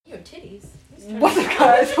titties. What's up,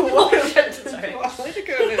 guys? Sorry.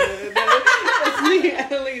 It's me,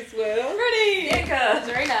 Annalise Will. Pretty! Nika!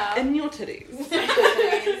 Zarina. In your titties.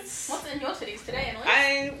 What's in your titties today,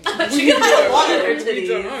 Annalise? She can have a lot of her We titties.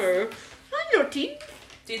 don't know. I'm your teeth.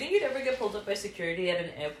 Do you think you'd ever get pulled up by security at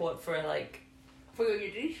an airport for like For your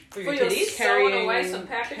titties? for your your titties? Stowing away some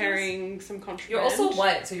packages? Carrying some contraband. You're also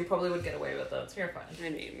white, so you probably would get away with it. So you're fine. I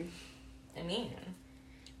mean,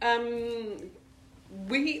 I mean,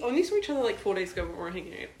 we only saw each other like 4 days ago when we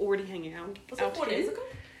were already hanging out. was it 4 days ago?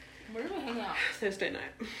 Where do we hang out? Thursday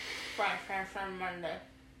night. Friday, Monday.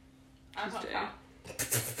 I can't Tuesday. count.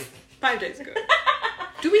 5 days ago.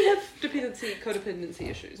 Do we have codependency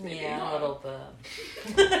issues? Maybe. Yeah, a little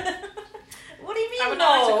bit. What do you mean? I would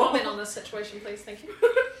not like to comment on this situation, please. Thank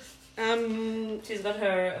you. She's got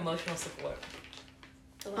her emotional support.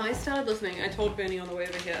 I started listening. I told Bernie on the way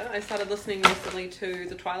over here. I started listening recently to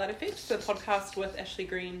The Twilight Effect, the podcast with Ashley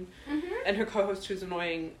Green and her co-host, who's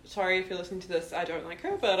annoying. Sorry if you're listening to this. I don't like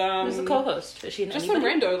her, but Who's the co-host? Is she just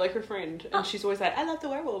anybody? some rando, like her friend, and she's always like, "I love the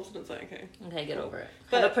werewolves," and it's like, okay. Okay, get over it.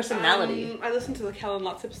 But Have a personality. I listened to the Callan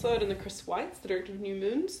Lutz episode and the Chris Weitz, the director of New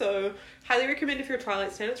Moon. So highly recommend if you're a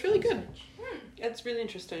Twilight fan. It's really good. It's really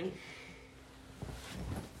interesting.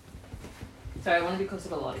 Sorry, I want to be closer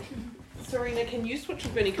to Lottie. Serena, can you switch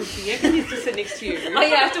with Bernie because Bianca needs to sit next to you? Oh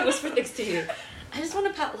yeah, I have to whisper next to you. I just want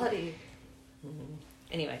to pat Lottie.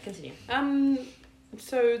 Anyway, continue.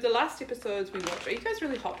 So the last episodes we watched, are you guys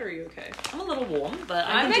really hot or are you okay? I'm a little warm, but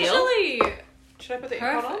I I'm can deal. actually Should I put the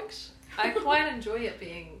aircon on? perfect. I quite enjoy it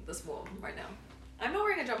being this warm right now. I'm not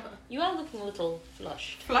wearing a jumper. You are looking a little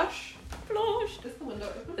flushed. Flush. Is the window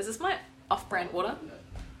open? Is this my off-brand water?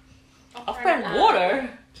 Off-brand water?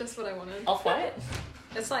 Just what I wanted. Off-white?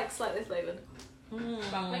 It's like slightly flavored.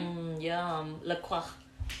 Yum. Le Croix.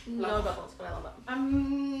 No bubbles, but I love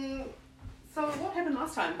it. So what happened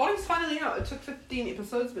last time? Bonnie's finally out. It took 15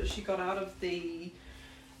 episodes, but she got out of the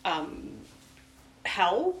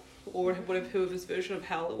hell, or whoever's version of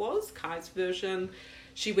hell it was, Kai's version.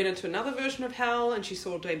 She went into another version of hell, and she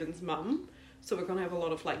saw Damon's mum. So we're gonna have a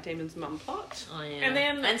lot of like Damon's mum plot. Oh yeah. And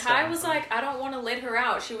then Kai Star. was like, I don't want to let her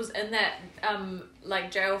out. She was in that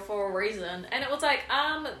like jail for a reason. And it was like,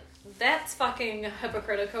 that's fucking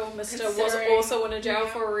hypocritical. Mr. was Considering- also in a jail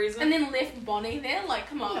yeah. for a reason. And then left Bonnie there, like,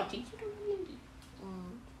 come on.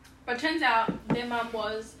 But turns out their mum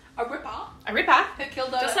was a ripper A ripper. who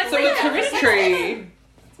killed her. Just like So Rita. it's hereditary.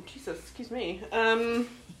 Jesus, excuse me.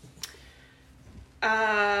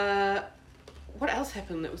 What else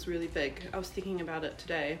happened that was really big? I was thinking about it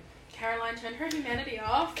today. Caroline turned her humanity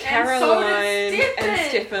off. Caroline and so did and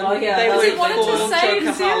Stefan. Oh, yeah, They that was went He wanted to full save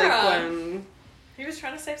Joker Zara. Harlequin. He was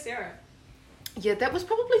trying to save Sarah. Yeah, that was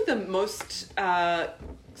probably the most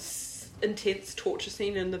intense torture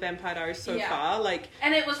scene in the Vampire Diaries so Yeah. far. Like,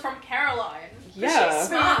 And it was from Caroline. yeah. She's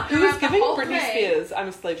smart. Who was Throughout the giving whole Britney thing. Spears "I'm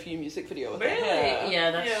a Slave for You" music video with that Really? hair.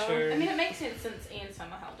 Yeah, that's Yeah. true. I mean, it makes sense since Ian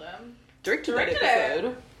Sommer held him. Directed that Directed it.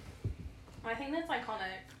 episode. I think that's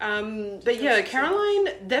iconic. But yeah,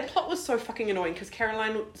 Caroline, that plot was so fucking annoying because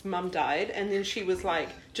Caroline's mum died and then she was like,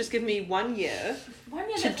 just give me 1 year 1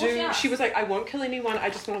 year, to that's all she do, asked. she was like, I won't kill anyone, I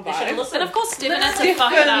just want to They should have vibe. listened. And of course, Stephen had to Stephen.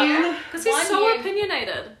 fuck it up. Because he's 1 so year.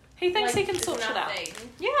 opinionated. He thinks he can Like, sort it's shit out. nothing.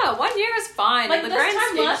 Yeah, 1 year is fine. Like in the this grand time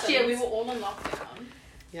scheme last of year, we things. were all in lockdown.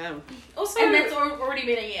 Yeah. Also, And that's already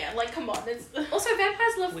been a year. Like, come on. It's... also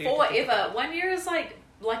vampires live Weird to think forever. about. 1 year is like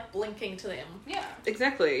blinking to them. Yeah.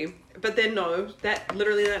 Exactly. But then no,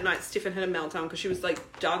 literally that night Stefan had a meltdown because she was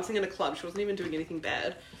like dancing in a club. She wasn't even doing anything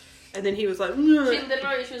bad. And then he was like, She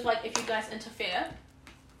literally, she was like, if you guys interfere,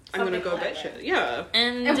 I'm gonna something go will batshit. happen. Yeah.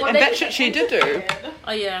 And what And they that shit she did do. interfered.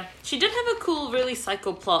 oh yeah, she did have a cool, really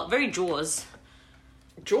psycho plot. Very Jaws.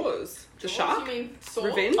 Jaws. The shark. You mean Saw?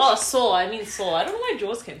 Revenge. Oh, Saw. I mean Saw. I don't know why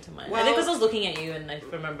Jaws came to mind. I Well- think because I was looking at you and I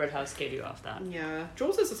remembered how scared you off that. Yeah.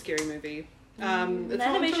 Jaws is a scary movie. It's The not until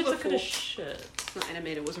animations the are kind of fourth. shit. It's not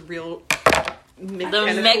animated. It was a real The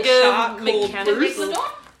mechanical mega shark called mechanical- Bruce.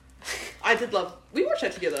 Megalodon? I did love. We watched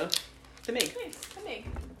that together. The Meg. Yes, I mean,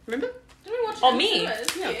 Remember? did we watch it Oh, in me? cinemas?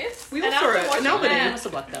 Yeah. Yes. We all And saw after it in watching Albany. that- What's the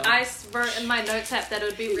black though? I wrote in my notes app that it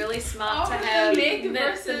would be really smart Oh, to the have Meg the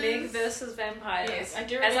versus- Meg versus vampires. Yes, I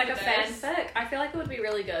do as like a remember this. fanfic. I feel like it would be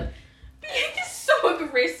really good. He's so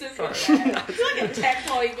aggressive with that. He's like attacked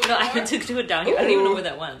Holly before. No, I meant to do it down here. I don't even know where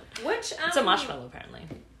that went. Which It's a marshmallow, apparently.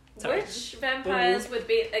 Sorry. Which vampires would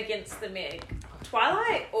be against the Meg?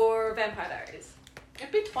 Twilight or Vampire Diaries?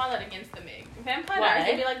 It'd be Twilight against the Meg. Vampire Why? Diaries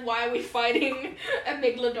would be like, why are we fighting a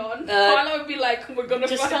Megalodon? Uh, Twilight would be like, we're gonna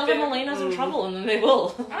Just fight tell them them. Elena's in trouble and then they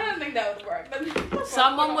will. I don't think that would work. But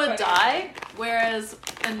Someone we're would not fighting. die, whereas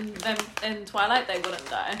in Twilight they wouldn't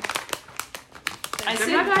die. I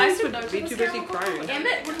thing. would be too busy crying.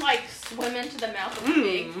 Emmett would like swim into the mouth of the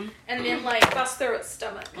pig and then like Bust through its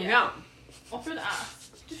stomach. Yeah. or through the ass.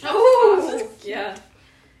 Just Ooh. Yeah.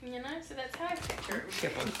 you know, so that's how I picture it.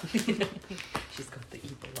 Careful. She's got the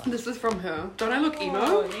evil eye. This is from her. Don't I look emo?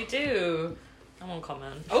 Oh, you do. I won't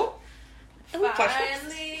comment. Oh. Flashbacks.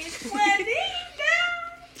 Finally sweating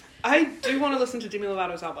down. I do want to listen to Demi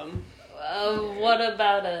Lovato's album. What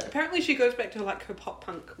about it? Apparently she goes back to like her pop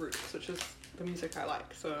punk roots, which is the music I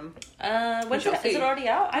like. So When's shall it, is see. it already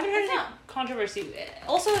out? I haven't heard It's any out. controversy.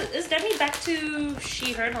 Also, is Demi back to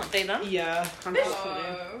she, her, not they, them? yeah, 100%.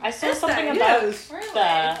 Oh. I saw Is something that- about yes. Really?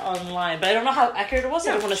 that online, but I don't know how accurate it was, so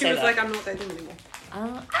I don't want to she say was that. like, I'm not dating anymore.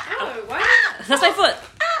 Oh, why? That's my foot!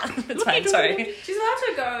 It's fine, sorry. She's allowed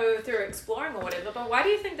to go through exploring or whatever, but why do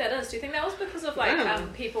you think that is? Do you think that was because of like Yeah.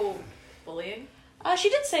 people bullying? She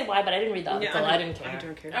did say why, but I didn't read the article. I didn't care. I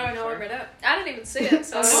don't care. Oh, no one read it. I didn't even see it.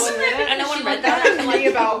 So No one read it? And no one She read went down that? to like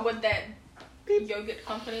about with that yogurt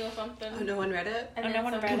company or something. Oh, no one read it? And Oh, then no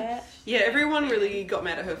one some- read it? Yeah, everyone really got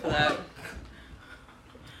mad at her for that.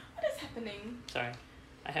 What is happening? Sorry.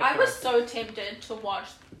 have I to was read- so tempted to watch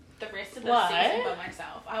the rest of the Why? season by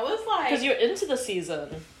myself. I was like, Because you're into the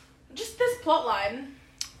season. just this plot line.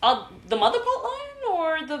 The mother plot line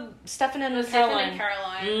or the Stefan and Stefan Caroline? and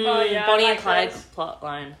Caroline. Oh, yeah, Bonnie I and like Clyde those. plot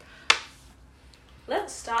line.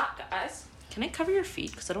 let's start, guys. Can I cover your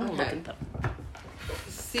feet? Because I don't want to Okay. look at them.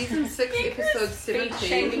 Season 6, episode shaming.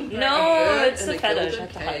 17. No, Bird it's and the the fetish. I Golden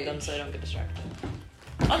have to hide them Cage. so I don't get distracted.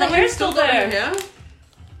 Oh, the hair's still there. Yeah?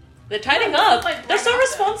 They're tidying Yeah, up. like, They're right so after.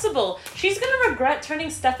 responsible. She's gonna regret turning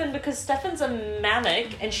Stefan because Stefan's a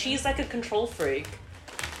manic and she's like a control freak.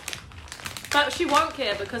 But she won't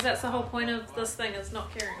care because that's the whole point of this thing is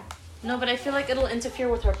not caring. No, but I feel like it'll interfere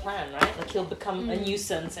with her plan, right? Like he'll become a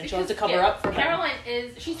nuisance and she'll have to cover Yeah, up for him. Caroline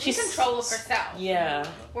is she's in control of herself. Yeah,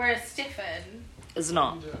 Whereas Stefan, is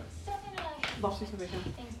not. Bossy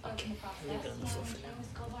submission. Okay, leave it on the sofa now.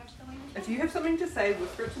 If you have something to say,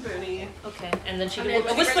 whisper it to Bernie. Okay, and then she And can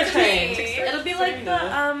then a whisper whisper train. train. It'll be like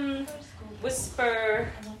the whisper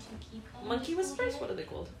monkey Monkey whispers. What are they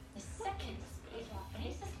called?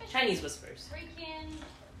 Chinese Chinese whispers. break-in,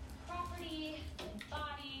 property,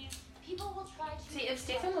 bodies. People will try to. see if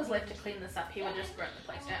Stefan was left to clean this up, he would just burn the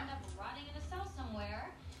place I will down. end up rotting in a cell somewhere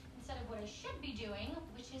instead of what I should be doing,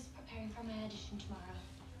 which is preparing for my audition tomorrow.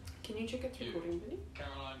 Can you check it's recording, Bernie?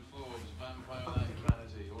 Caroline Forbes, Vampire Like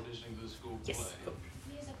Humanity, auditioning for the school Yes. play.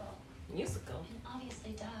 Musical, Musical. and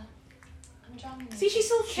obviously, duh. I'm drawing. See, she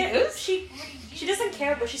still cares. She What do you doesn't do?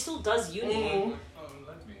 care, but she still does uni. Oh,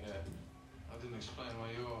 let me hear. I didn't explain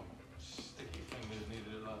why your sticky fingers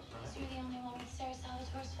needed it last Because night. you're the only one with Sarah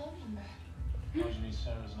Salvatore's phone number. Why do you need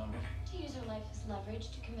Sarah's number? To use her life as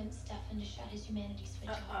leverage to convince Stefan to shut his humanity switch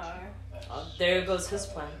off. Oh, there goes his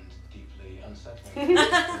plan. And deeply unsettling.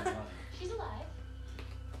 She's alive.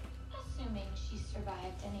 Assuming she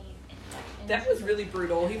survived any infections. That was really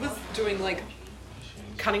brutal. He was doing like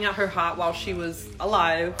cutting out her heart while she was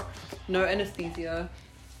alive. No anesthesia.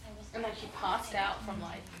 And then she passed out from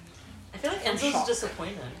like I feel like I'm Enzo's shocked.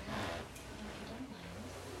 disappointed.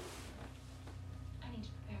 I need to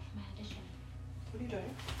prepare for my audition. What are you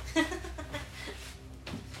doing?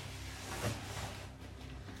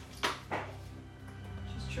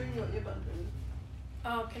 She's chewing your earbud, Bernie.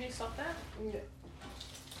 Oh, can you stop that? Yeah.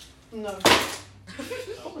 No.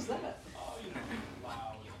 What was that?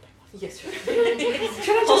 Yes. Can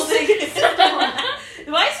I just say?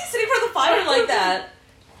 Why is he sitting by the fire like that?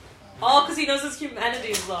 Oh, because he knows his humanity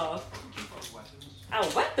is lost. Our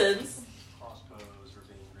weapons? Crossbows,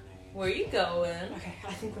 ravine grenades. Where are you going? Okay,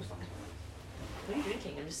 I think we're fine. What are you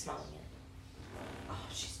drinking? I'm just smelling it. Oh,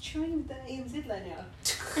 she's chewing the AMZ lanyard.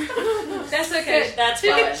 That's okay. That's She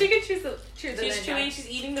fine. can chew the She's lanyard. chewing. She's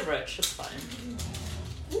eating the rich. It's fine.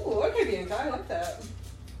 Ooh, okay, Bianca, I like that.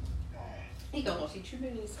 Here you go, Lottie. Chew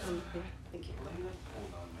Bernie's here. Thank you. Hold on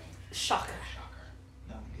me. Shocker. Shocker.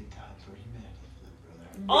 Not a good time for humanity,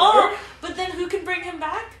 flip, brother. Oh, but then who can bring him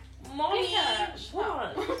back? Mommy. Yeah,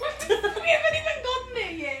 What? we haven't even gotten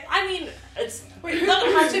there yet. I mean, it's Wait, who got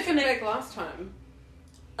her chicken back last time?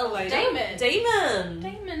 Elena. Damon. Damon.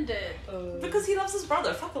 Damon did. Because he loves his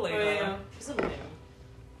brother. Fuck Elena. Oh, yeah. She's annoying.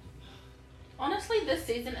 Honestly, this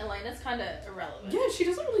season Elena's kind of irrelevant. Yeah, she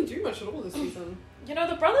doesn't really do much at all this season. You know,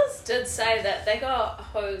 the brothers did say that they got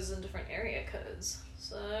hoes in different area codes.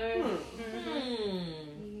 So.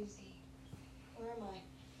 Easy. Where am I?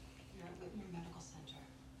 You're at Whitmer Medical Center.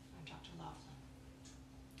 I'm Dr.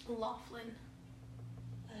 Laughlin. Laughlin.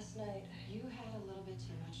 Last night, you had a little bit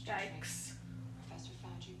too much to drink. Yikes. Professor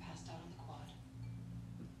found you passed out on the quad.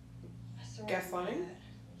 I Gaslighting?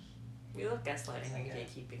 We love gaslighting and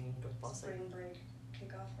gatekeeping. Don't boss it. Spring break.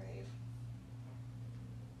 take off, Rave.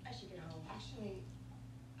 I should get home. Actually,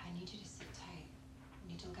 I need you to sit tight. I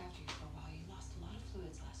need to look after you for a while. You lost a lot of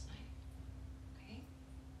fluids last night. Okay?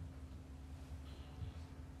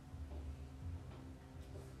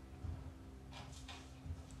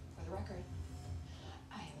 For the record,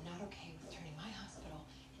 I am not okay with turning my hospital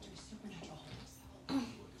into a supernatural holding cell.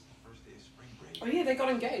 Oh yeah, they got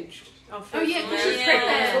engaged. Oh yeah, 'cause she's Yeah.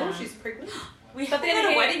 pregnant. Oh, she's pregnant. But then had a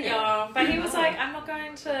he, wedding now. but he was like, I'm not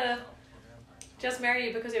going to just marry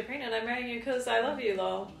you because you're pregnant. I'm marrying you because I love you,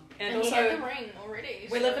 lol. And And he had also, the ring already.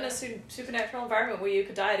 we so- live in a supernatural environment where you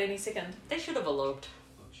could die at any second. They should have eloped.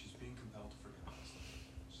 Look, she's being compelled to forget all this stuff.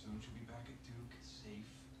 Soon she'll be back at Duke, safe.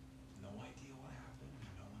 No idea what happened,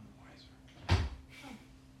 and no one the wiser.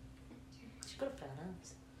 She got a fat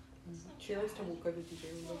ass. She likes to walk over to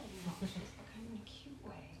Jeremy. Kind of in a cute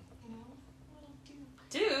way, you know? Little Duke.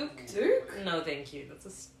 Duke? Duke? No, thank you. That's a.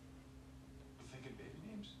 We're thinking baby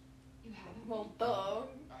names? You haven't? Well, duh.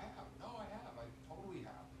 I have. No, I have. I totally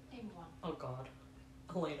have. Name one. Oh God.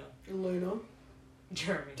 Elena. Luna.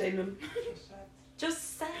 Jeremy. Damon. Just said.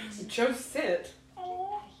 Just sad. Josette.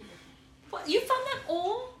 Oh. What? You found that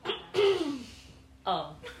all?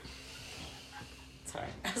 Oh. Sorry.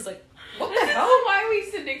 I was like, what This the is hell? why we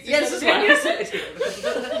sit next to Yeah, each this is other. why I said it here.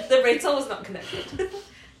 The brain cell was not connected. Help the outlet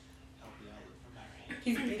for Mary.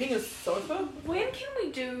 He's beating a sofa? When can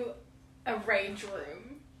we do a rage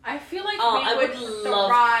room? I feel like Oh, I we would would love-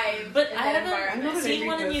 thrive but in I that haven't environment. I'm not an seen angry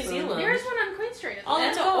one in New person. Zealand. There is one on Queen Street. Isn't Oh, there?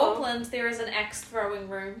 let's In go. Auckland, there is an axe throwing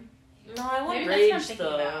room. No, I want Maybe that's what I'm rage thinking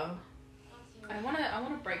though. about. I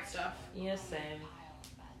wanna break stuff. Yeah, same.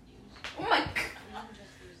 Oh my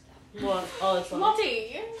What? Oh, it's god. not.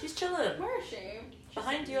 Lottie! She's chilling. Where is she?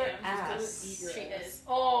 Behind your Yeah, ass. She is.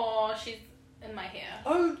 Oh, she's in my hair.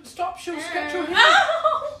 Oh, stop, she'll scratch your hair.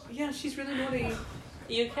 Ow! Yeah, she's really naughty.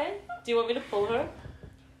 You okay? Do you want me to pull her?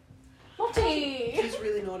 Lottie! She's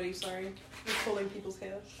really naughty, sorry. I'm pulling people's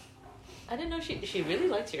hair. I didn't know she really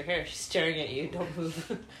likes your hair. She's staring at you. Don't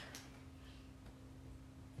move.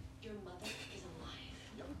 Your mother is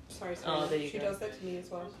alive. Sorry, Oh, sorry. there you She go. does that to me as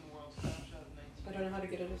well. I don't know how to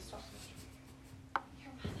get her to stop.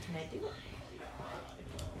 Your mother. Can I do it?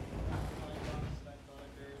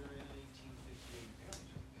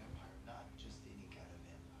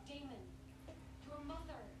 Damon, your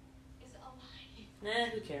mother is alive. Nah,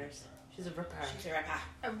 who cares? She's a ripper. She's a rapper.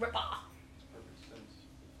 A ripper.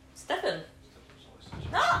 Stefan.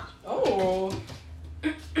 Oh!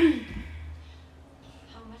 How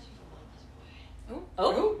much of a mama's boy?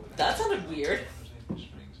 Oh, that sounded weird.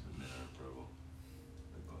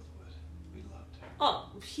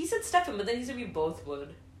 Oh, he said Stefan, but then he said we both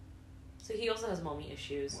would. So he also has mommy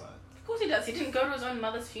issues. Of course he does. He didn't go to his own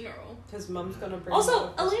mother's funeral. His mum's gonna bring Also,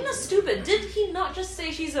 him over. Elena's stupid. Did he not just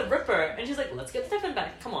say she's a ripper? And she's like, let's get Stefan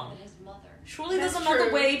back. Come on. And his mother. Surely That's there's another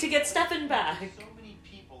true. way to get Stefan back.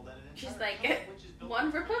 She's like,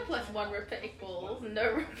 one ripper plus one ripper equals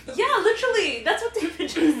no ripper. Yeah, literally. That's what David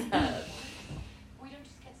just said. We don't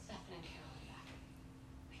just get Stefan and Carolyn back.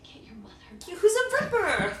 We get your mother. Who's a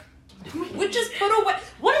ripper? Would just put away.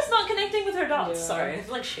 What is not connecting with her dots? Yeah. Sorry, I'm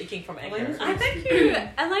like shaking from anger. Elena's I think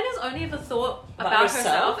Elena's only ever thought About about herself?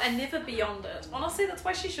 herself and never beyond it. Honestly, that's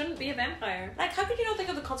why she shouldn't be a vampire. Like, how could you not think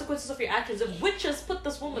of the consequences of your actions? If witches put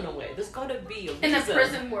this woman away, there's gotta be a reason. In the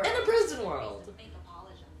prison world. In the prison world. Make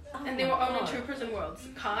apologies. Oh And my there were only God. 2 prison worlds.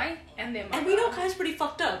 Kai and their mother. And we know Kai's pretty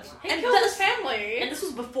fucked up. He and killed his this, family. and this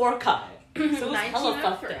was before Kai. So it was hella fucked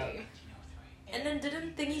up. 1903. And then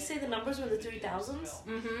didn't Thingy say the numbers were in the 3000s?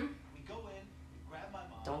 Mm-hmm.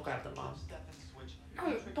 Don't grab the mom.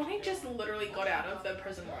 No, Bonnie just literally got out of the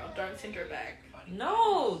prison world. Don't send her back.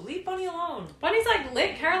 No, leave Bunny alone. Bunny's like,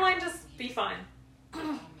 let Caroline just be fine. On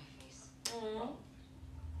my face. Aww.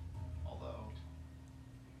 Although,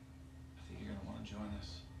 I think you're gonna want to join us.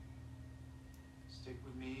 Stick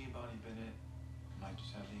with me, Bonnie Bennett. Might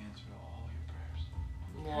just have the answer to all your prayers.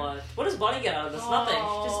 What? What does Bonnie get out of this? Nothing.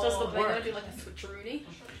 She just does the They're gonna work. do like a switcheroonie.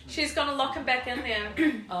 She's gonna lock him back in there.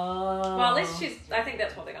 Oh. Well, at least she's. I think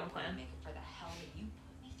that's what they're gonna plan. Make up for the hell that you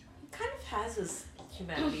put me through. He kind of has his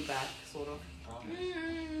humanity back, sort of.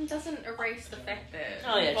 Doesn't erase the fact that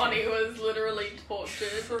Oh, yeah, Bonnie was literally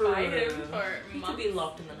tortured by him for He could months. be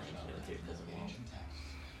locked in the 1903 prison wall. Ancient texts,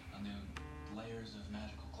 unknown layers of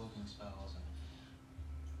magical cloaking spells, and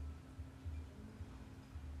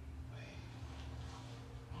wait.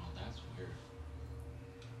 Oh, that's weird.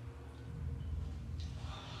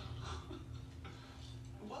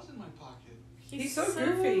 It was in my pocket. He's so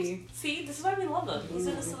goofy. See, this is why we love him. He's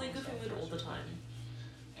in a silly, goofy mood all the time.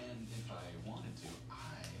 And if I wanted to,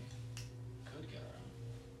 I could get her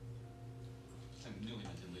out. I'm newly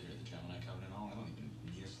minted leader of the Gemini Covenant. I don't even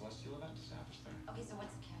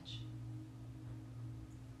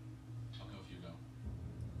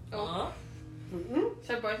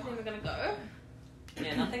both of them are gonna go.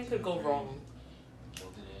 Yeah, nothing could go wrong.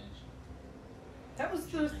 That was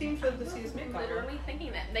the theme for this year's Met Gala. Literally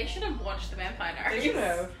thinking that. They should have watched the Vampire They Diaries. should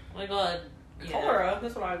have. Oh my god. Yeah. Cholera.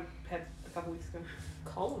 That's what I had a couple weeks ago.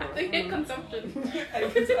 Cholera. They get consumption.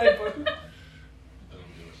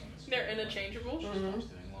 They're interchangeable. She stops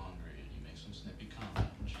doing laundry and you make some snippy comment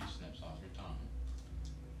and she snips off your tongue.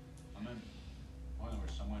 I mean, why there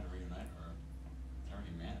was some way to reunite her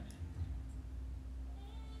humanity.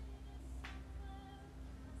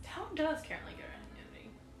 How does Caroline get around humanity?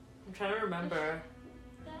 I'm trying to remember.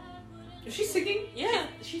 Is she singing? Yeah.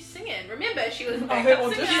 She's singing. Remember, she was her backup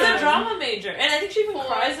audition. She's singer. a drama major. And I think she even For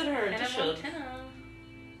cries in her Hannah audition. Montana.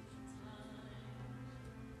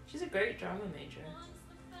 She's a great drama major.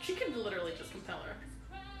 She could literally just compel her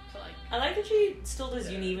to like. I like that she still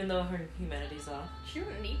does uni even though her humanity's off. She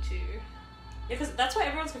wouldn't need to. Yeah, because that's why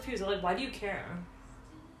everyone's confused. They're like, why do you care?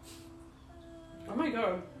 Oh my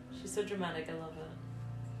god. She's so dramatic. I love it.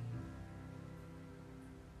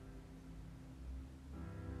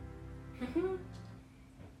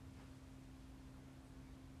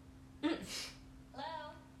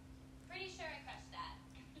 Hello? Pretty sure I crushed that.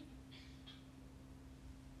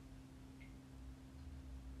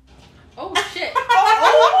 Oh shit! Oh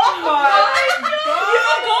my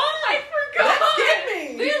I forgot! That scared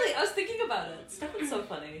me! Really? I was thinking about it. Stefan's so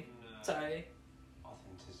funny. Sorry.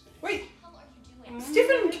 Authenticity. Wait, What the hell are you doing?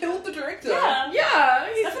 Stefan killed the director. Yeah,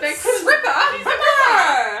 he's Stefan's back so- to Ripper. He's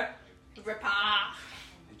Ripper! Ripper.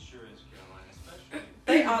 It sure is, Caroline, especially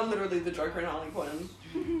They are literally the Joker and Harley Quinn.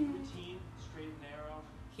 routine, straight and narrow.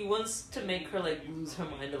 He wants to make her like lose her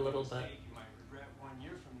mind a little bit. You might regret 1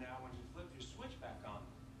 year from now when you flip your switch back on.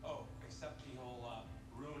 Oh, except the whole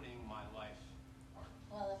ruining my life part.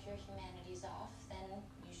 Well, if your humanity's off, then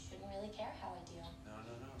you shouldn't really care how I do. No.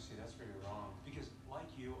 See, that's where you're wrong. Because, like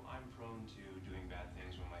you, I'm prone to doing bad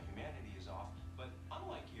things when my humanity is off. But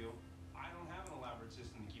unlike you, I don't have an elaborate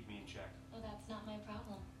system to keep me in check. Well, that's not my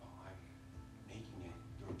problem. Oh, I'm making it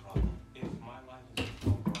your problem. If my life is a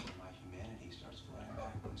problem and my humanity starts flooding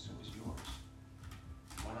back, then so is yours.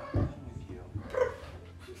 When I'm done with you,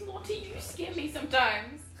 Lottie, you scare me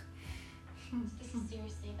sometimes. This is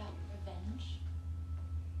seriously about revenge.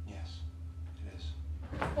 yes, it is.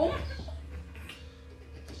 Oh.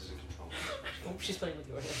 This is a control. Oh, she's playing with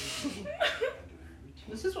your head. I'm doing a routine.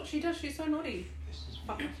 This is what she does. She's so naughty. This is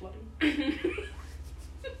Fuck me. off, Lottie.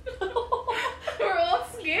 We're all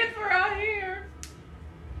scared for our hair.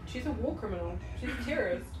 She's a war criminal. She's a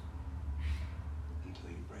terrorist. Until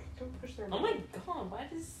you break. Don't push the Oh my god, why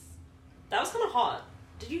does... That was kind of hot.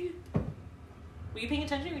 Did you... Were you paying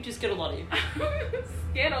attention or you just get a lot of you?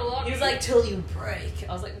 Scared a lot. He was like, till you break.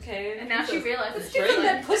 I was like, okay. And now she realizes It's Break different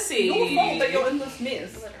that pussy. Your fault that you're in this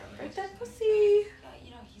mess. Break that pussy.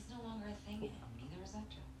 You know, he's no longer a thing, and neither is that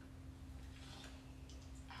joke.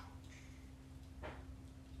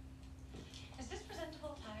 Is this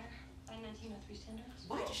presentable attire by 1903 standards?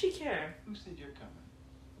 Why does she care? Who said you're coming?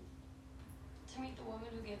 To meet the woman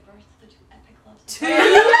who gave birth to the two epic loves.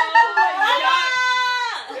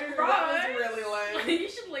 That was really lame. You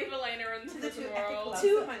should leave Elena into The this two world. epic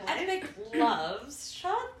Two That's my life. epic loves.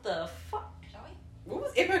 Shut the fuck. Shall we? What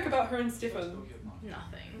was epic about her and Stefan? Go get mom.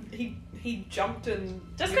 Nothing. He jumped in.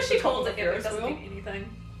 Just because she calls it Ferris epic doesn't wheel. mean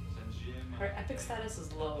anything. Send Jim. Her epic status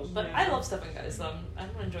is low. But Yeah. I love Stefan, guys, so I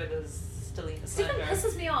don't enjoy this Stelina Stefan slander.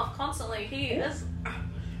 pisses me off constantly. He is.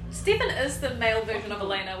 Stefan is the male version of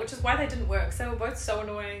Elena, which is why they didn't work. So they were both so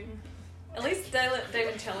annoying. At least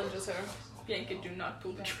David challenges her. Bianca, do not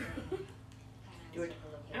pull the trigger. Do it.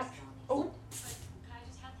 Ouch. Oh. Can I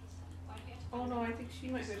just have these? Why do we have to Oh no, I think she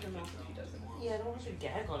might hurt her mouth if she doesn't. Yeah, I don't want to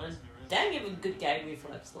gag on it. Dan gave a good gag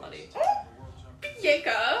reflex, Lottie.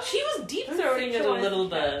 Bianca! She was deep throating it a little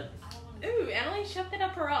bit. Ooh, Annalise shoved it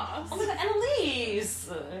up her ass. Oh my god, Annalise!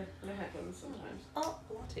 That happens sometimes. Oh,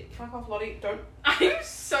 Lottie. Fuck off, Lottie. Don't. I'm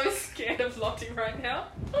so scared of Lottie right now.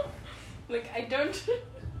 Like, I don't.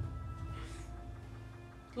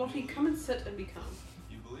 Lottie, come and sit and be calm.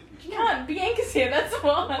 You believe me? You can't. Bianca's here, that's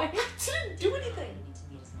why. She didn't do anything.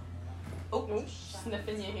 Oh. Sniff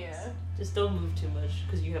in your hair. Just don't move too much,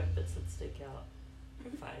 because you have bits that stick out.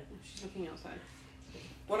 You're fine. She's looking outside.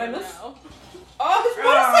 What I miss? Now. Oh, his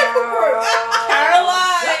motorcycle broke!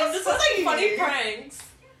 Caroline! This is like funny. funny pranks.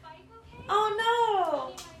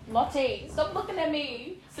 Oh no! Lottie, stop looking at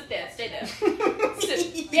me. Sit there, stay there.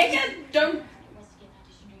 Sit. Bianca, don't.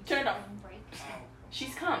 Turn it off.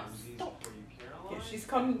 She's calm. Stop. Yeah, she's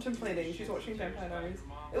contemplating. She's watching Vampire Diaries.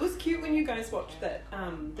 It was cute when you guys watched that,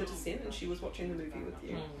 The Descent, and she was watching the movie with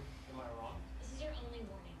you. Am I wrong? This is your only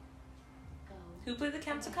warning. Go. Who played the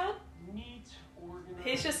cancer card? Neat, organized.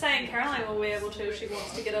 He's just saying Caroline will be able to if she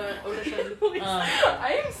wants to get an audition.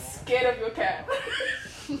 I am scared of your cat.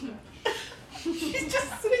 She's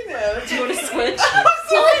just sitting there. Do you want to switch?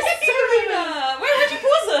 Oh, Wait, where'd you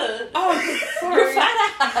pause it? oh, Your sorry.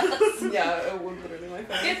 fat ass. Yeah, it was literally my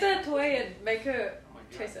phone. Get the toy and make her Oh my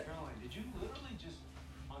God, chase it. Caroline, did you literally just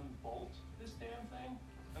unbolt this damn thing?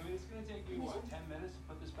 I mean, it's gonna take you, what, 10 minutes to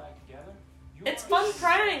put this back together? You It's are fun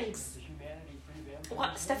pranks. the humanity-free vampire.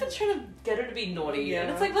 What? Stefan's trying to get her to be naughty, Yeah.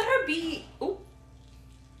 and it's like, let her be. Ooh.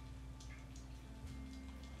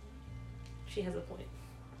 She has a point.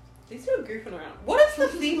 These two are goofing around. What is the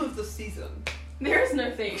theme of the season? There is no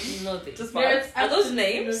theme. No thing. Just There is Are those absolutely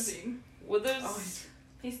names? No theme. Were those? Oh,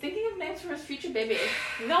 He's thinking of names for his future baby.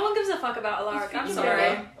 No one gives a fuck about Alaric. I'm He's sorry.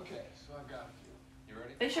 figuring Okay, so I've got a few. You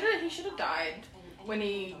ready? He should have died when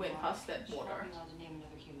he went past that border. You're not allowed to name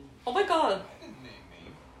another human. Oh my god. I didn't name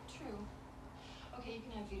me. True. Okay, you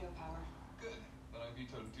can have veto power. Good. Then I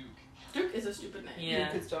vetoed Duke. Duke is a stupid name. Yeah.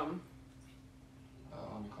 Luke is dumb.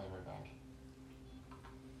 Let me call you right back.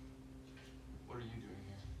 What are you doing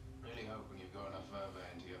here? Really hoping you've got enough verve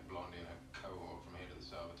to get Blondie and her cohort from here to the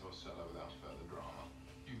Salvatore cellar without further drama.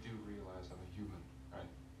 You do realize I'm a human, right?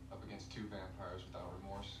 Up against two vampires without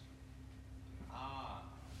remorse. Ah,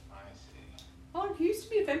 I see. Oh, you used to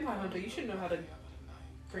be a vampire hunter. You should know how to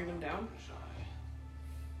bring them down.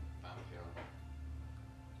 I'm feeling.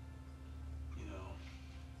 You know,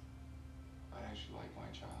 I'd actually like my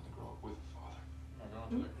child to grow up with a father. Or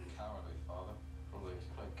going to the cowardly father. Probably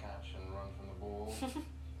play catch and run from the ball.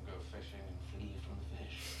 Go fishing and flee from the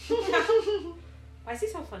fish. Why is he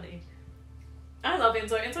so funny? I love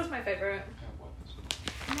Enzo. Enzo's my favorite. Have weapons.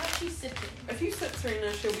 Now she's sitting. If you sit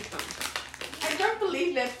Serena, she'll become. I don't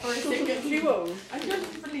believe that for a second. She will. I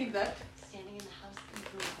don't believe that. Standing in the house that you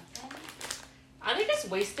grew up in. Are they just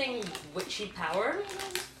wasting witchy power?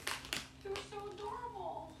 They were so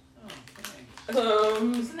adorable. Oh,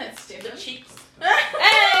 thanks. Isn't that The Stephen? cheeks.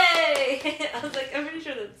 Hey! I was like, I'm pretty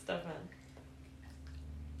sure that's Stefan.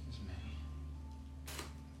 It's me.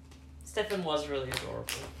 Stefan was really adorable.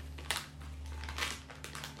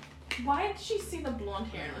 Why did she see the blonde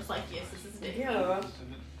hair and was like, yes, this is Nick? Yeah. Listen,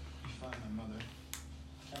 you find my mother.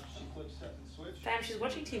 After she flips set and switch. Fam, she's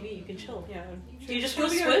watching TV. You can chill. Yeah. Do you just She'll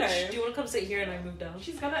want to be switch? okay. Do you want to come sit here and I move down?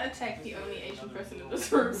 She's gonna attack the only Asian person in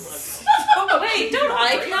this room. Wait, don't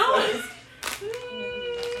I count?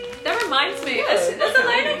 That reminds me. Yeah, Is okay.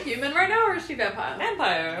 Elena human right now or is she vampire?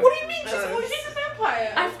 Vampire. What do you mean? She's a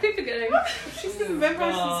vampire. I keep forgetting. She's been a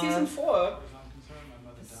vampire God. since season 4. I'm concerned my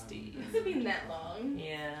mother died. Steve. Has it been that long?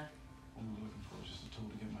 Yeah. All we're looking for is just a tool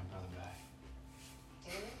to get my brother back.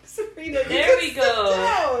 Serena, you There can we sit go.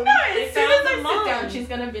 down. No, They as soon found as I the sit down, mom. she's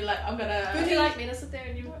gonna be like, I'm gonna. Would you like me to sit there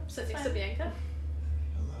and you sit next to Bianca?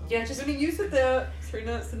 Hello? Yeah, just. When you sit there,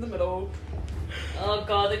 Serena's in the middle. Oh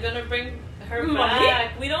god, they're gonna bring her Mommy?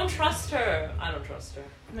 back. We don't trust her. I don't trust her.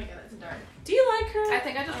 Oh my god, that's dark. Do you like her? I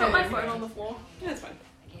think I just put my phone on the floor. Yeah, it's fine.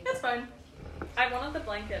 That's fine. I wanted the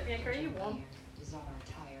blanket. Bianca, are you warm? Desire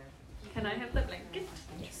tire. Can I have the blanket?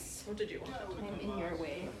 Yes. What did you want? I'm in your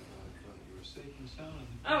way. You were safe and sound in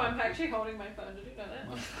the Oh, I'm actually holding my phone. Did you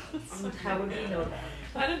know that? How would we know that?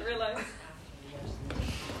 I didn't realize.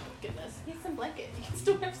 Goodness. Here's some blanket. You can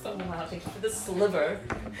still have Oh some. wow, thank you for the sliver.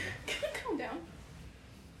 Calm down.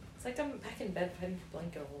 It's like I'm back in bed fighting for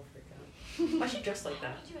blanket all over again. Why is she dressed like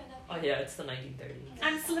that? Did you end up? Oh yeah, it's the 1930s.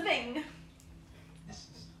 I'm slipping. This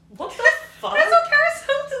is What the fuck? That's what Paris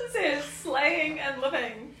Hilton says. Slaying and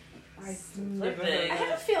living. I Living. I have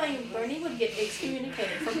a feeling Bernie would get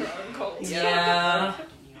excommunicated from her own cult. Yeah.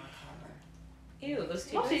 In your cover. Ew, those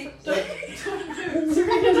two. Lottie, guys-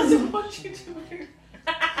 Serena doesn't want you to move.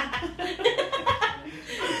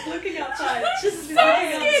 Looking outside. Just So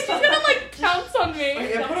scared. She's gonna like pounce on me. Oh,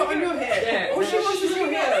 yeah, put it on your head. There. Oh, she wants to see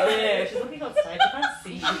your hair. Yeah, she's looking outside. You can't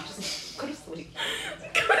see. Just go to sleep.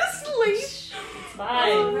 Go to sleep. It's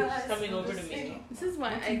fine. She's coming over to me. This is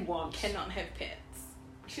why What do I you want? cannot have pets.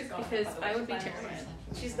 She's gone. Because by the way. I would be She's fine. terrified.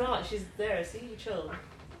 She's not. She's there. See, you chill.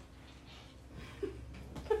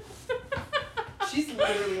 She's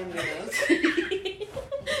literally in this.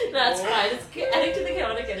 That's fine. It's adding to the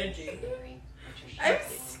chaotic energy. I'm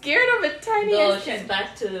scared of a tiny No, ass she's cat.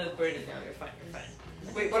 back to Bernie now. You're fine. You're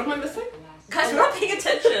fine. Wait, what am I missing? Guys, we're not paying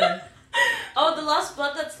attention. Oh, the last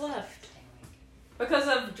blood that's left. Because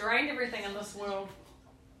I've drained everything in this world.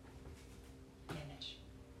 Image.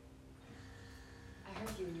 I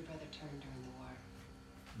heard you and your brother turned during the war.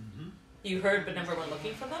 Mm-hmm. You heard, but never went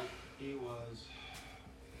looking for them. He was.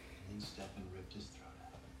 And then Stefan ripped his throat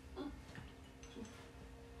out.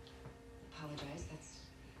 Apologize. That's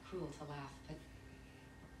cruel to laugh, but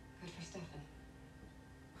good for Stefan.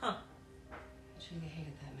 Huh. I truly hate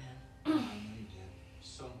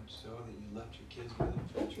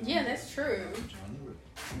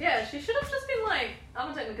Yeah, she should have just been like, I'm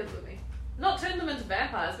gonna take my kids with me. Not turn them into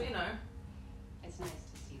vampires, but you know. It's nice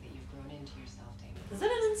to see that you've grown into yourself, Damon. Is that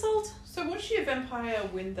an insult? So was she a vampire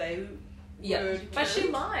when they Yeah. were But she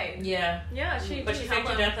kids? lied. Yeah. Yeah, she. But she held faked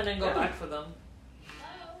her them. death and then go Yeah. back for them.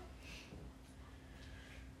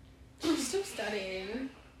 She's still studying.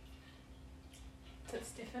 Is that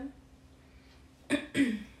Stefan?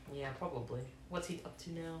 Yeah, probably. What's he up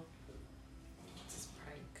to now? What's his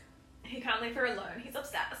prank? He can't leave her alone. He's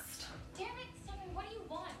obsessed. Damn it, Stefan, what do you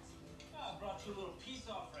want? I brought you a little peace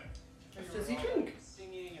offering. A fizzy drink.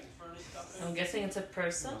 Singing and furnace stuff. I'm guessing it's a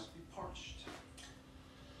person. Must be parched.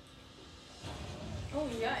 Oh,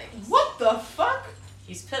 yikes. What the fuck?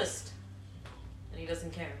 He's pissed. And he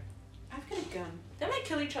doesn't care. I've got a gun. They might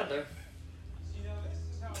kill each other. You know, this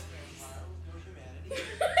is how a vampire with no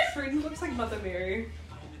humanity. Friend looks like Mother Mary.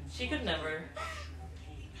 She could never.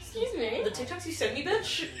 Excuse me? The TikToks you sent me,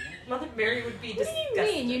 bitch? Mother Mary would be What do disgusting. you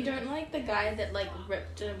mean? You don't like the guy that, like,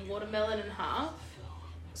 ripped a watermelon in half?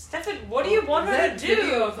 Stefan, what do you want her That to do?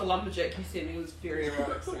 video of the lumberjack you sent me was very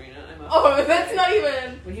erotic, Serena. I must Oh, say. that's not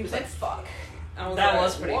even... When he was like, fuck. I was That like,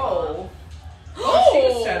 was pretty whoa.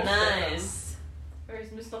 Oh! Nice. Where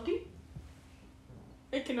is Miss Lottie?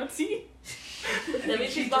 I cannot see. That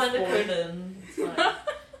means she's behind the curtain. It's fine.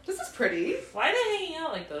 This is pretty. Why are they hanging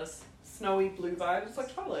out like this? Snowy blue vibe. It's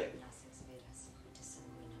like Twilight.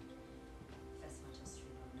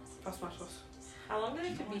 Pasmatos. How long do they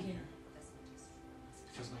have to be here?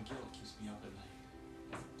 Because my guilt keeps me up at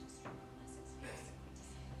night.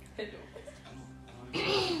 Hello. I don't even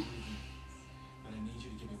believe you, but I need you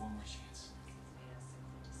to give me one more chance.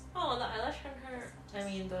 Oh, the eyelash on her. I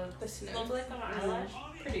mean, the snow. snowflake on her eyelash.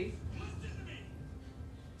 Pretty.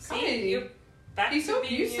 See, Hi. you're back He's to so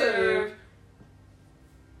being abusive. your... Sorry.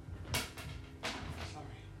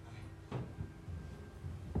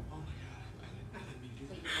 Oh my god, I didn't mean to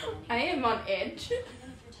do that. I am on edge. Even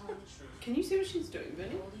if you're telling the truth, Can you see what she's doing,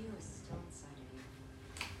 Benny? all you is still inside of you.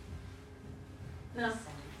 No.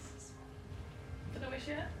 Sentence is wrong. Don't know where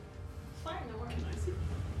she at. It's fine, don't worry. Can I see?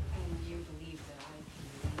 And you believe that I can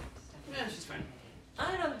lead Stephanie. Yeah, she's fine.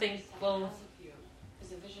 I don't think, well...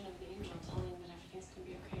 There's a vision of the angel telling him that everything's gonna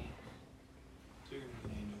be okay. So you're gonna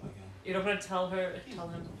be an angel again. You're not gonna tell her, tell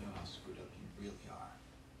him. You know how screwed up you really are.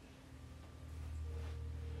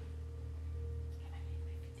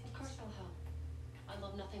 Of course I'll help. I'd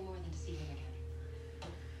love nothing more than to see him again.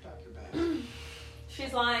 Pack your bag.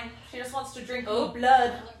 She's lying. She just wants to drink Oh. more blood.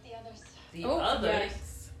 Alert the others. The Oh, others.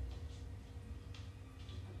 yikes.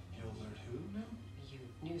 You alert who now? You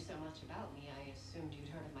knew so much about me, I assumed you'd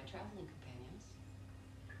heard of my traveling companions.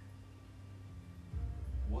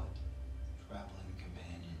 What? Traveling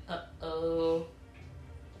companion. Uh-oh.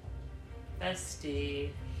 Bestie.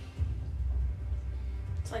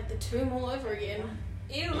 It's like the tomb all over again.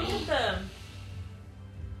 Ew, look at them.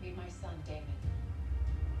 Meet my son, Damon.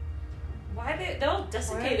 Why are they're all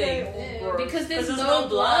desiccating? Because there's no no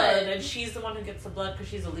blood. and she's the one who gets the blood because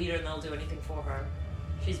she's a leader and they'll do anything for her.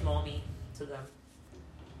 She's mommy to them.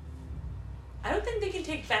 I don't think they can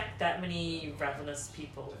take back that many ravenous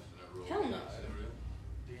people. Hell no.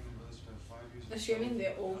 Damon Willis spent 5 years in Assuming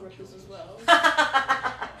they're all rippers as well.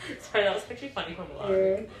 Sorry, that was actually funny from Alara.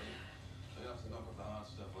 They have to knock off the hard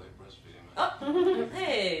stuff like breastfeeding. Oh,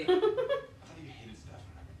 hey. I thought you hated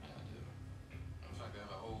Stefan. Yeah, I do. In fact, I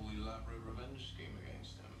have a whole elaborate revenge scheme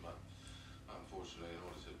against him, but unfortunately, in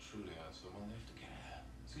order to truly hurt someone, they have to care.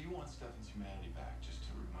 So you want Stefan's humanity back just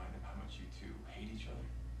to remind him how much you two hate each other?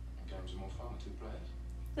 And games are more fun with 2 players?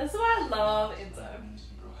 That's why I love That Enzo.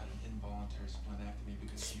 innocent girl had an involuntary splenectomy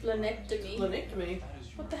because Splenectomy. Splenectomy. That is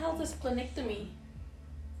your What the hell is splenectomy?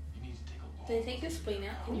 You need to take a long Do they take your spleen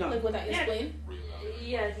out? Can you No. live without your Yeah. spleen?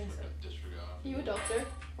 Yeah, I think so. You a doctor?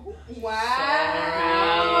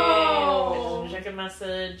 Wow. Check a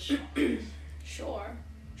message. Sure.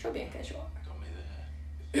 Sure, Bianca, sure. Got me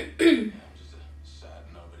there. I'm just a sad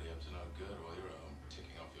nobody up to no good while you're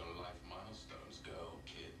ticking off your life milestones. Go,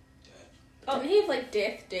 kid, death. Didn't he have like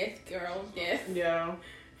death, girl, death? Yeah.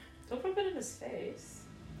 Don't rub it in his face.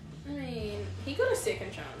 I mean, he got a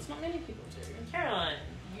second chance. Not many people do. Caroline,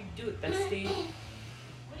 you do it, bestie.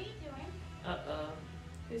 What are you doing? Uh-oh.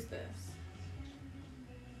 Who's this?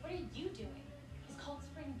 What are you doing? It's called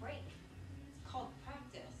spring break. It's called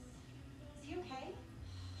practice. Is he okay?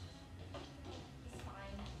 It's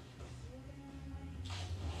fine.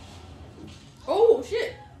 Oh,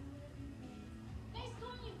 shit. Nice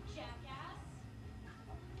going, you jackass.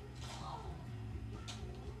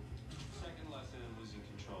 Second lesson in losing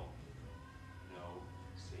control. No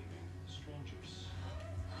saving strangers.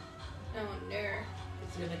 Oh, no.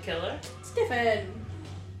 Is he gonna kill her? Stefan.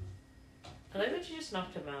 I like that she just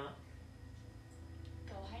knocked him out.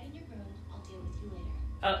 Go hide in your room. I'll deal with you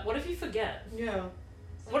later. What if you forget? Yeah.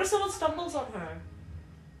 What if someone stumbles on her?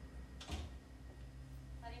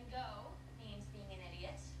 Letting go means being an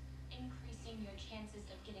idiot, increasing your chances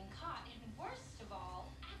of getting caught, and worst of all,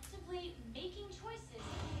 actively making choices.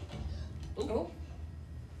 Ooh.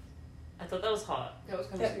 I thought that was hot. That was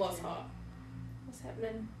kind That of was sexy. hot. What's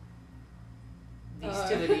happening? These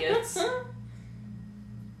two idiots.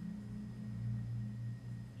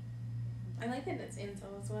 I like that it's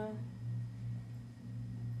Enzo as well.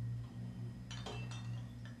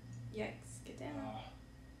 Yikes, get down.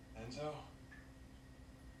 Enzo?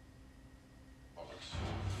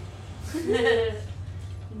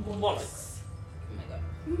 Bollocks. Oh my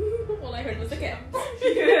god. All I heard was a cat.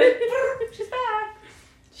 She's back.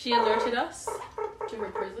 She alerted us to her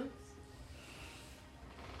presence.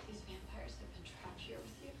 These vampires have been trapped here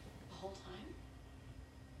with you the whole time?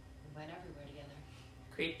 We went everywhere together.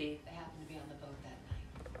 Creepy. They happened to be on the boat that night,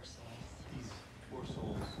 poor souls. These poor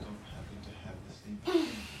souls don't happen to have the same pain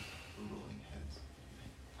for rolling heads.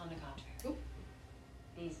 On the contrary.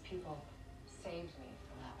 These people saved me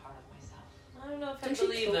from that part of myself. I don't know if I Didn't she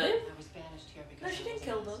believe kill it. I was banished here because No, she I didn't was a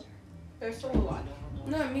kill them. monster. They're still alive. No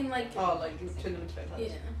remorse. No, I mean like. Oh, like you turn them into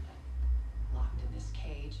vampires. Yeah. Locked in this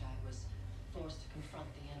cage, I was forced to confront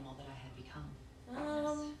the animal that I had become.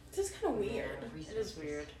 This is kind of weird. It is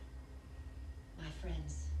weird. My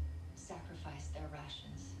friends sacrificed their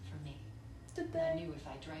rations for me. Did And I they? knew if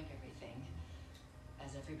I drank everything,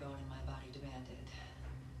 as every bone in my body demanded,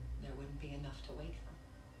 there wouldn't be enough to wake them.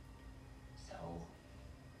 So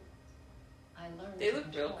I learned They to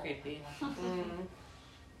look real control creepy. my weapons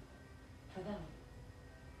for them.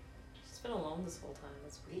 She's been alone this whole time.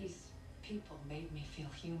 That's weird. These people made me feel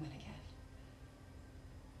human again.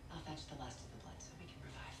 I'll fetch the last of the blood so we can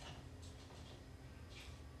revive them.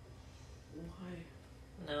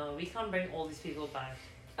 Why? No, we can't bring all these people back.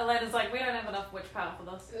 Elena's like, we don't have enough witch power for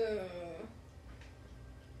this.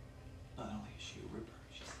 Not only is she a ripper,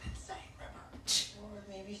 she's an insane ripper. Or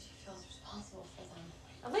maybe she feels responsible for them.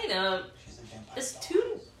 Elena She's a vampire. is doll.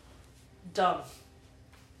 too dumb.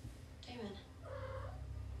 Damon.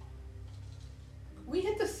 We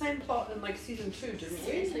had the same plot in like season 2, didn't we?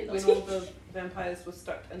 Seriously, When that's- all the vampires were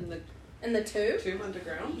stuck in the And the two? tomb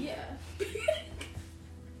underground. Yeah. His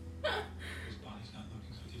body's not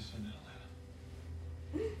looking so decent, Atlanta.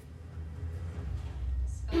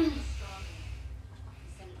 Spell is strong.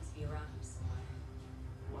 He said it must be around him somewhere.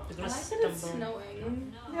 They're I gonna like that it's stumble.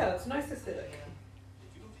 snowing. No. Yeah, it's nice aesthetic.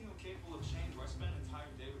 If you don't think I'm capable of change, why spend an entire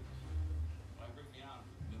day with you? Why bring me out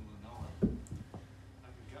in the middle of nowhere? I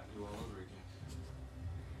could have gotten you all over again.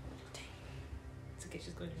 It's okay,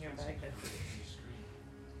 she's going in your bag now. You scream.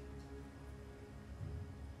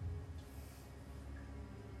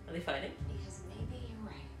 Are they fighting? Because maybe you're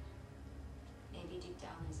right. Maybe deep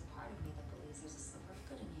down there's a part of me that believes there's a sliver of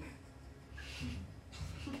good in you.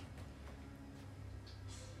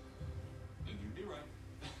 And you'd be right.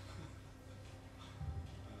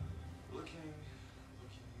 Looking,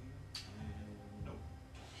 and nope.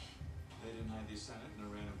 They denied the Senate in a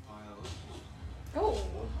random pile. Oh.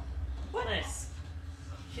 Nice.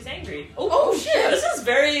 She's angry. Oh, shit! This is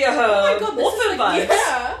very Oh my god, this orphan is like, vibes.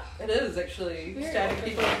 yeah. It is actually Very stabbing awkward.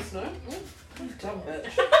 people in the snow. Dumb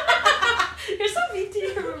bitch. You're so mean to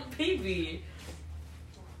your baby.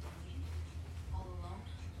 All alone.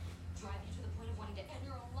 Drive you to the point of wanting to end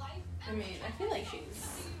your own life. I mean, I feel like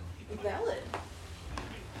she's valid.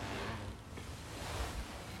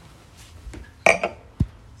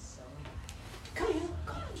 So Come here.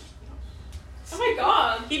 Oh my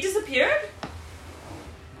god. He disappeared?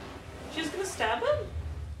 She's gonna stab him?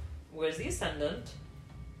 Where's the Ascendant?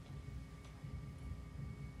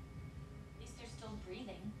 At least they're still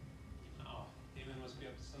breathing. Oh, Damon must be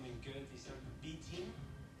up to something good. He started a B team.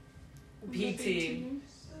 BT.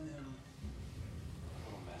 Send him a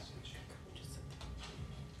little message.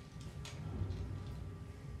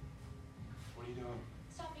 What are you doing?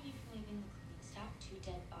 Stopping you from leaving the cleaning staff, 2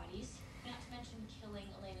 dead bodies, not to mention killing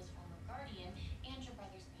Elena's former guardian and your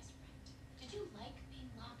brother's best friend. Did you like being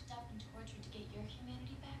locked up and tortured to get your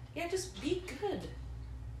humanity back? Yeah, just be good.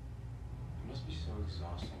 It must be so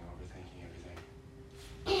exhausting overthinking everything.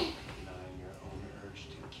 Denying your own urge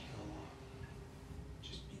to kill.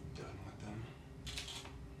 Just be done with them.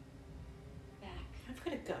 back I've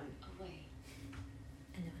got a gun. away.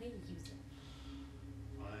 And now I need to use it.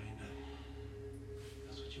 Fine.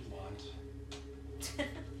 That's what you want.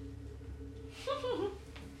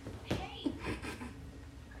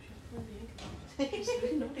 Hey, She's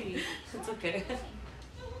very naughty. It's okay.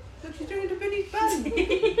 Look, she's doing it to Benny's bun.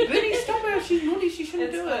 Benny, stop her. She's naughty. She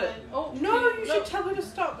shouldn't do it. Oh, No, you should tell her to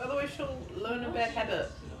stop. Otherwise, she'll learn a bad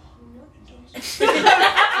habit. Benny's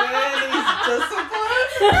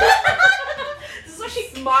discipline. This is what she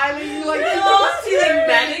Smiling like naughty, like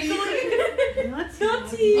manically.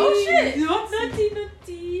 Naughty. Oh, shit.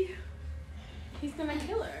 Naughty. He's gonna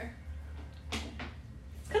kill her.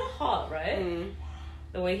 It's kind of hot, right? Mm.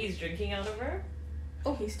 The way he's drinking out of her.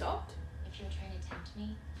 Oh, he stopped. If you're trying to tempt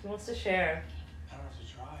me, He wants to share. I don't have to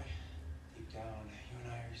try. Deep down, you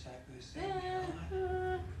and I are exactly the same.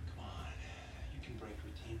 Come on. You can break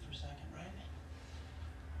routine for a second, right?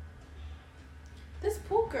 This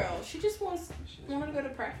poor girl, she just wanted to go to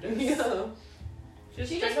practice. Yeah. She's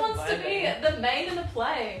She straight just up wants to be vibing. the main in the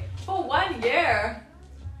play for 1 year.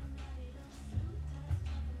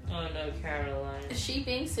 Oh no, Caroline. Is she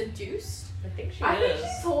being seduced? I think she I think is.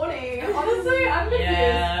 she's horny. Honestly, I'm confused.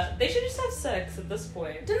 Yeah, they should just have sex at this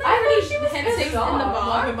point. Didn't they I thought already she was have pissed sex in the off.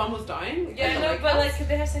 bar? Her mum was dying. Yeah, At the no, lake but house. like, could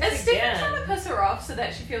they have sex Is Stephen again? trying to piss her off so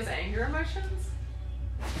that she feels anger emotions?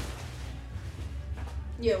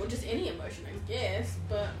 Yeah, well, just any emotion, I guess.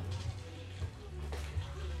 But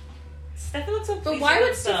Stefan looks so but pleased why with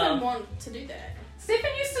would Stephen himself. want to do that? Stephen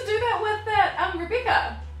used to do that with that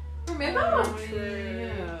Rebecca. Remember? Oh,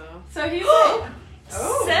 yeah. So he's like,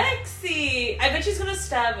 Oh. Sexy! I bet she's gonna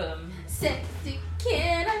stab him. Sexy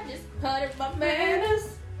kid, I just put in my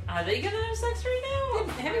manners. Are they gonna have sex right now?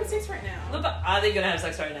 They're having sex right now. No, but are they gonna have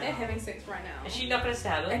sex right now? They're having sex right now. Is she not gonna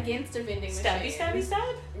stab him? Against a vending Stabby, machine. stabby,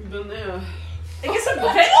 stab? Been there. Against a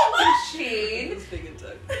vending machine? This big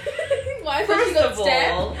attack. Why was she First got of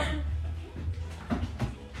stabbed? all,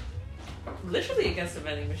 literally against a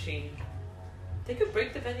vending machine. They could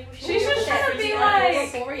break the vending machine. She's just trying to be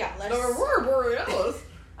Borealis. like. Borealis. Aurora Borealis.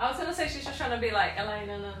 I was gonna say she's just trying to be like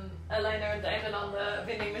Elena and David on the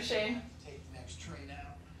vending machine. Take the next train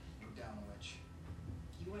out. Go down the witch.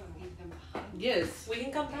 You want to leave them behind? Yes. We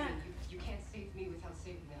can come back. You can't save me without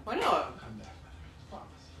saving them. Why not? I'll come back with her.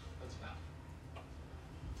 Promise. Let's go.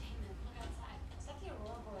 Damon, look outside. Is that the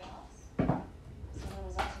Aurora Borealis? Someone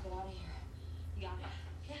was out to get out of here. You got it?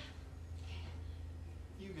 Yeah.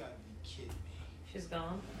 You gotta be kidding me. She's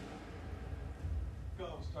gone.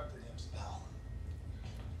 Go, start the damn spell.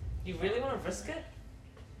 You really want to risk it?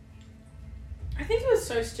 I think it was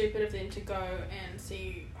so stupid of them to go and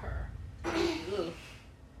see her. Ugh.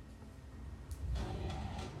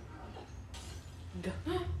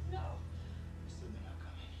 No. Still they're not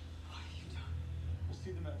coming. What have you done? We'll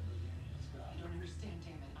see them after again. Let's go. You don't understand,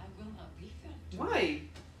 Damon. I will not leave them. Why?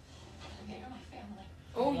 They are my family.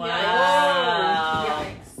 Oh, Wow.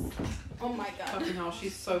 yikes. Yikes. Oh my god. Fucking hell,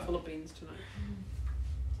 she's so full of beans tonight.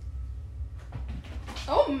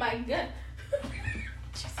 Oh my god.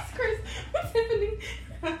 Jesus Christ. What's happening?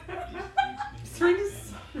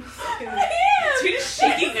 Serena's Serena's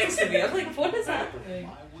shaking next to me. I'm like, what is happening?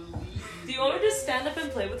 I will leave. Do you want me to just stand up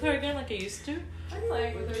and play with her again like I used to? I'm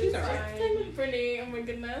like, with her. She's alright. Damon Brittany, oh my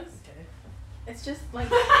goodness. It's just like.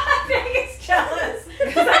 He's jealous.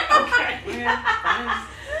 Yeah, fine.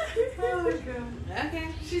 Oh my god. Okay.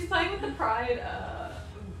 She's playing with the Pride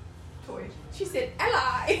toy. She said,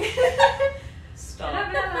 ally. Stop.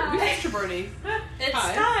 Who's extra Brony? It's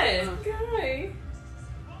Hi. Sky. Uh, Guy.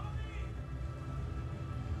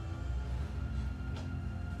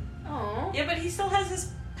 Aww. Yeah, but he still has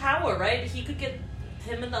his power, right? He could get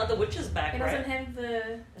him and the other witches back, He right? doesn't have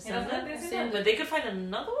the. Ascendant? But they could find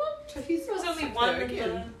another one? So he's There was only stuck one there in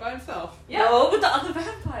again, by himself. Yeah. No, with the other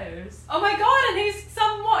vampires. Oh my god, and he's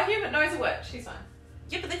somewhat human. No, he's a witch. He's fine.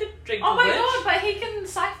 Yeah, but they could drink Oh the my witch. god, but he can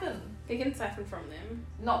siphon. They can siphon from them.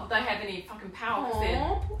 Not that they have any fucking power. 'Cause they're-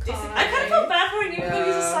 Aww, poor This is- Kai. I kind of feel bad for him even though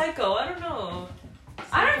he's a Yeah. psycho. I don't know.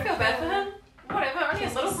 I don't feel bad for him. Whatever, only a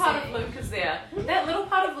little part of Luke is there. That little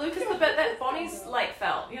part of Luke is the bit that Bonnie's like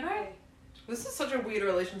felt, you know? This is such a weird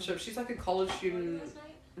relationship. She's like a college student,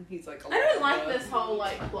 and he's like. I don't like this whole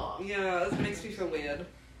like plot. Yeah, it makes me feel weird.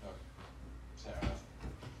 Sarah,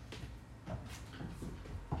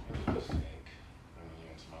 I made a mistake bringing you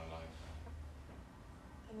into my life.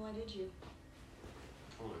 And why did you?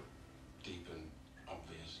 For deep and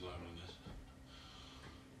obvious loneliness.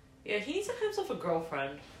 Yeah, he needs to have himself a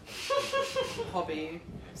girlfriend. Hobby.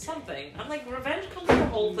 Something. I'm like, revenge comes with the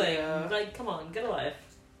whole thing. Yeah. Like, come on, get a life.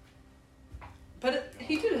 But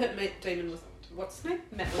he did hit Damon with what's his name?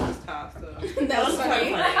 Matt with his car. So. That was quite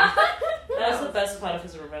funny. That was the best part of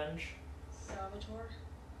his revenge. Salvatore?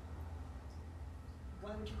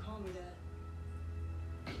 Why would you call me that?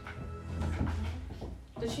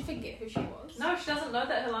 Did she forget who she was? No, she doesn't know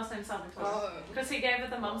that her last name's Salvatore. Oh. Because he gave her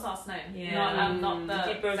the mum's last name. Yeah. Not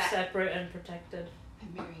the. Keep her Zach. separate and protected.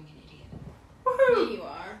 I'm marrying an idiot. There you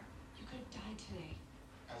are.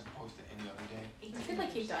 need I to feel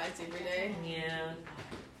like he dies every day. Yeah.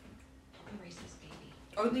 erase this baby.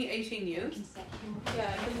 Only 18 We years? can set him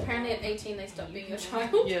Yeah, because apparently at 18 they stop being a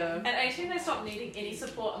child. Yeah. At 18, they stop needing any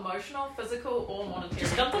support, emotional, physical, or monetary.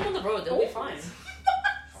 Just dump them on the road, they'll be fine.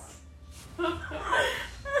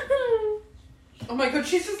 Oh my god,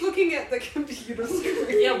 she's just looking at the computer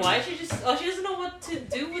screen. Yeah, why is she just... Oh, she doesn't know what to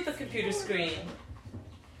do with the computer screen.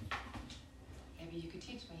 Maybe you could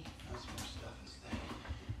teach me. That's more stuff instead.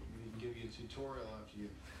 We can give you a tutorial after you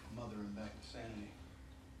mother him back to sanity.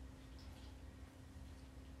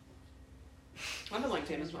 I don't like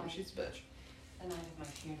Tana's mom, she's a bitch. The night of my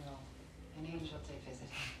funeral, an angel did visit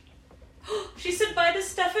him. She said bye to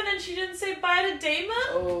Stefan and she didn't say bye to Damon?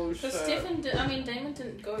 Oh, shit. Because Damon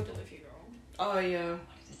didn't go to the funeral. Oh, yeah. I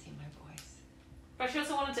wanted to see my boys. But she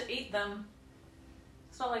also wanted to eat them.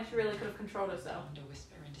 It's not like she really could have controlled I herself. wanted to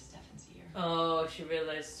whisper into Stefan's ear. Oh, she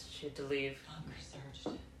realized she had to leave. Hunger surged.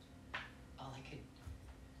 All I could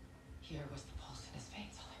hear was the pulse in his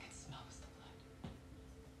veins. All I could smell was the blood.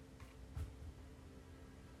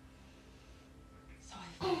 So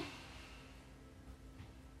I fought.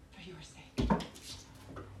 For your sake.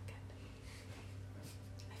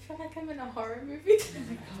 I feel like I'm in a horror movie.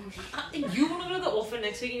 You want to go to the orphan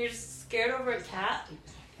next week and you're just scared over a cat?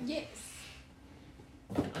 Yes.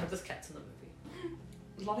 I hope this cat's in the movie.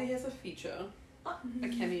 Lottie has a feature. A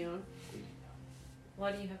cameo.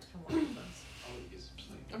 Why do you have to come watch with us? I'll let you get some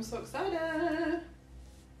sleep. I'm so excited.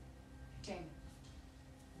 Jamie,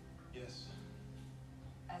 Yes.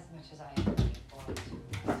 as much as I am looking forward to us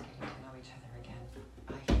getting to know each other again,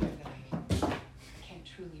 I fear that I can't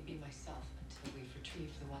truly be myself until we've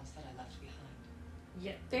retrieved the ones that I left behind.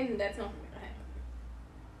 Yeah. Then that's not going to happen.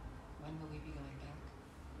 When will we be going back?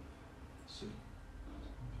 Soon.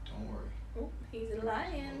 But don't worry. Oh, he's a The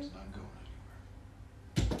lion. world's not going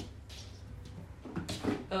anywhere.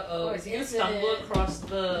 Uh-oh. Or Is he gonna is stumble it? across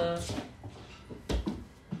the...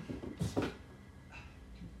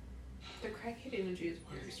 The crackhead energy is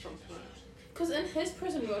very strong tonight. Because in his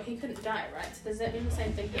prison world, he couldn't die, right? So does that mean the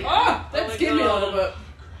same thing here? Ah! Oh That my scared me a God. little bit.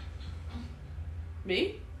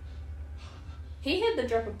 Me? He had the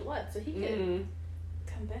drop of blood, so he could Mm.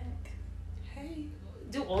 come back. Hey.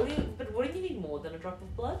 Do all you... But wouldn't you need more than a drop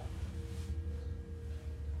of blood?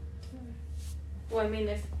 Well, I mean,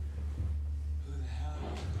 if Who the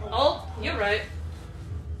hell? Oh, you're right.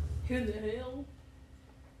 who the hell?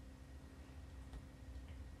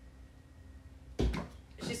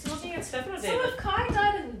 She's still looking at Stefan or So David? if Kai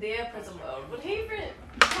died in their prison world, would he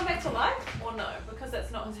come back to life or no? Because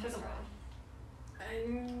that's not his prison world.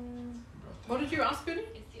 What did you ask, Benny?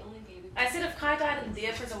 It's the only baby. I said if Kai died in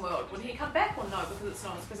their prison world, would he come back or no? Because it's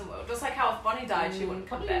not his prison world. Just like how if Bonnie died, she wouldn't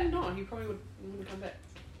come Probably back. not. He probably wouldn't come back.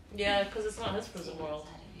 Yeah, because it's not his prison world.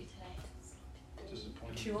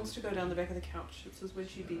 Disappointed. She wants to go down the back of the couch. This is where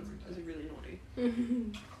she be is really naughty. A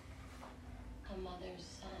mother's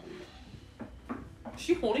son. Is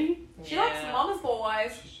she horny? She likes mama's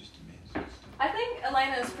boys. She's just amazing. I think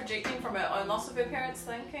Elena is projecting from her own loss of her parents,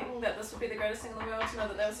 thinking that this would be the greatest thing in the world to know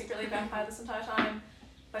that they were secretly vampire this entire time.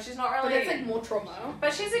 But she's not But really. that's like more trauma.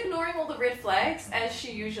 But she's ignoring all the red flags as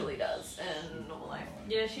she usually does in normal life.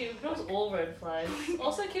 Yeah, she ignores all red flags.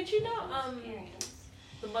 Also, can you not,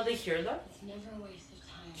 the mother hear that? It's never a waste of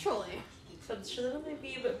time. Surely. So shouldn't they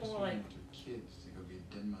be a bit more like... Kids to go be a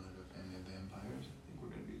den mother to a family of vampires. I think we're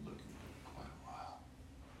going to be looking for quite a while.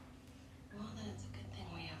 Well, then it's a good thing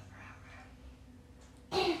we have forever.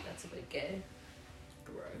 That's a bit gay.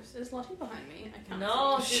 Gross. Is Lottie behind me? I can't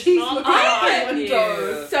No, see. she's not looking out behind the you.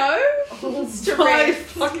 window. So? Oh Straight. my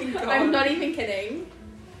fucking god. I'm not even kidding.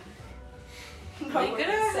 Are you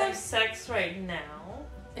gonna have sex right now?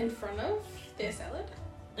 In front of their salad?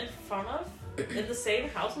 In front of? In the same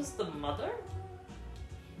house as the mother?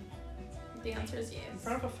 The answer is In yes.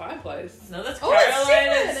 front of a fireplace. No, that's Oh, it's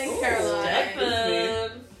Caroline. Stefan and Caroline.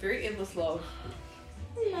 Stefan. Very endless love.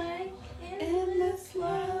 My endless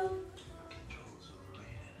love. Controls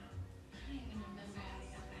overrated. I don't even remember how to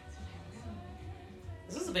get back to my room.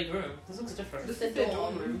 This is a big room. This looks different. This The is their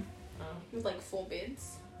dorm. dorm room. Oh. With like 4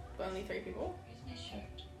 beds, but only 3 people. Where's my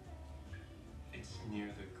shirt? It's near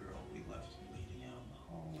the girl we left bleeding out in the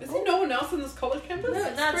hall. Is there no one else in this college campus? No,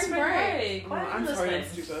 it's That's spring break. Oh, Why I'm this sorry, I'm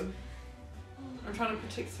nice? stupid. I'm trying to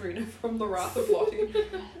protect Serena from the wrath of Lottie. Your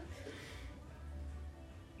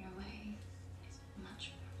way is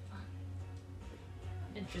much more fun.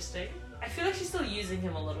 Interesting. I feel like she's still using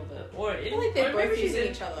him a little bit. Or I feel like they're or maybe both she's using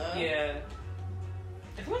in- each other. Yeah.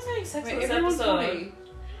 Everyone's having sex in Wait, this everyone's episode. horny.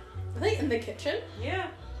 I think in the kitchen. Yeah.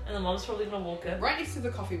 And the mom's probably gonna walk in. Right next to the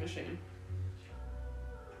coffee machine.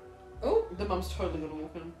 Oh. The mum's totally gonna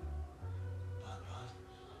walk in.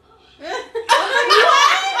 Oh my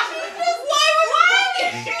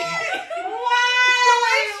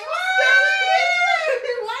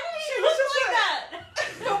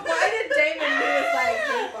Why did Damon do his like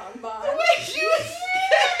ping pong ball? She was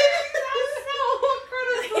scared. That was so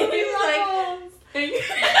awkward. He's like,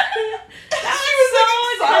 That was so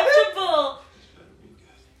uncomfortable.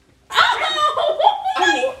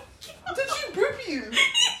 Did she boop you?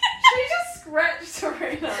 She just scratched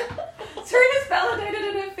Serena. Serena's validated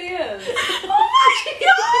in her fears. oh my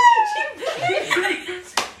god!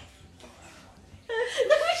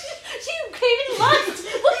 She came in last.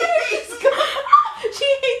 Look at her, she's gone. She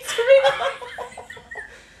hates Serena.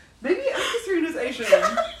 Maybe after Serena's Asian.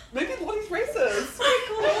 Maybe Lottie's racist.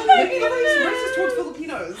 Oh Maybe Lottie's racist towards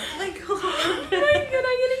Filipinos. my god. Oh my god,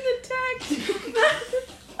 I'm getting attacked.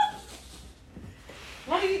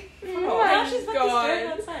 Lottie, Oh oh, my Now she's fucking god. staring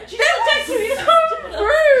outside. She That doesn't was text me. so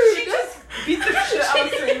rude. she just beat the shit out of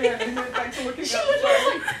Serena and went back to looking She at was the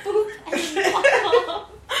like, boop.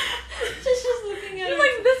 She's just looking at She's her.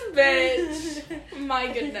 like, this bitch. My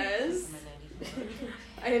goodness.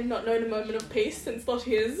 I have not known a moment of peace since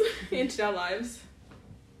Lottie has entered our lives.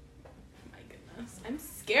 My goodness. I'm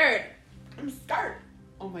scared. I'm scared.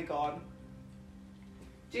 Oh my god.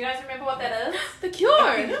 Do you guys remember what that is? The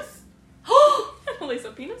cure. Penis?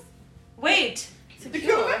 Lisa, penis? Wait. The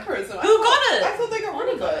cure of vampirism. Who got it? I thought they got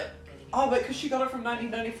rid of got it. Oh, but because she got it from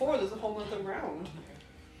 1994, there's a whole other round.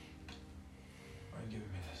 Why are you giving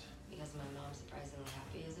me this? Because my mom's surprisingly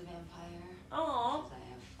happy as a vampire. Aw. Because I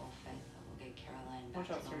have full faith that we'll get Caroline back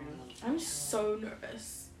Watch out, to Serena. normal. I'm so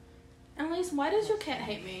nervous. Annalise, why does your cat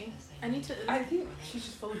hate me? I need to. I think she's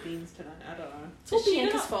just full of beans tonight. I don't know. It's all Is she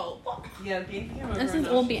Bianca's gonna- fault. Yeah, Bianca came over This is and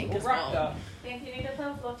all now she's Bianca's wrapped fault. up. Think you need to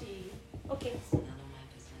love Lottie. Okay. None of my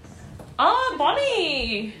business. Ah,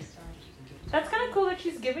 Bonnie. You started, you can give it to That's kind of cool that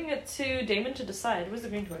she's giving it to Damon to decide. Where's the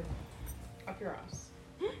green toy? Up your ass.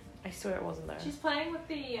 I swear it wasn't there. She's playing with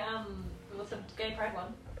the gay pride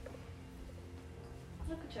one.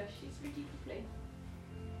 Look at her, she's ready to play.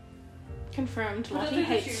 Confirmed. What Lottie did they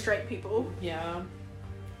hates shoot? straight people. Yeah.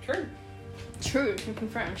 True. True. Can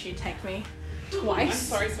confirm she attacked me I'm twice.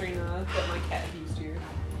 sorry, Serena, that my cat abused you.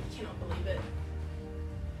 I cannot believe it.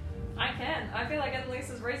 I can. I feel like Annalise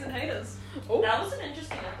is raising haters. Oh, That was an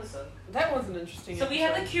interesting episode. that was an interesting So we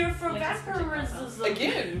have the episode. cure for Like, just protect vampirism.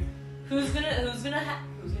 Again. Who's gonna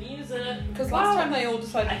use it? Because last time they all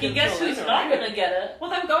decided I to can give guess Carolina, who's not right? gonna get it. Well,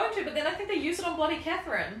 they were going to, but then I think they used it on Bloody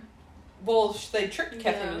Catherine. Well, they tricked Yeah,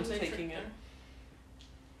 Catherine into they taking tricked it. her.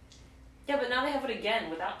 Yeah, but now they have it again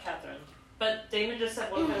without Catherine. But Damon just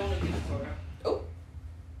said, what if I want to use it for her?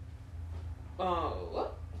 Oh,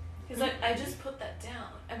 what? He's like, I just put that down.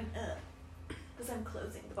 I mean, because I'm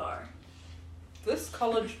closing the bar. This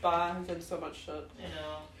college bar has had so much shit. You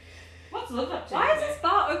know. What's Liv up to? Why is today? this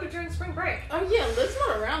bar open during spring break? Oh yeah, Liv's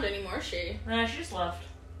not around anymore, is she? Nah, she just left.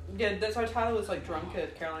 Yeah, that's why Tyler was like drunk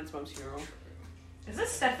at Caroline's mum's funeral. Is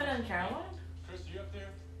this Stefan and Caroline? Chris, are you up there?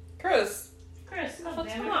 Chris, Chris, What's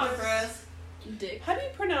damn going it, on, Chris? Dick. how do you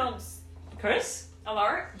pronounce Chris?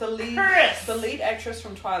 Alaric? the lead Chris! the lead actress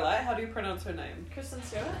from Twilight? How do you pronounce her name? Kristen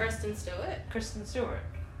Stewart? Kristen Stewart. Kristen Stewart.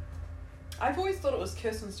 I've always thought it was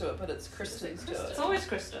Kirsten Stewart, but it's Kristen Kristen. Stewart. It's always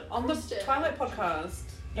Kristen. On the Kristen. Twilight podcast,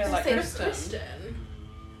 they're I like say Kristen. Kristen.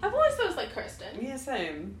 I've always thought it was like Kristen. Yeah,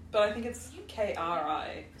 same. But I think it's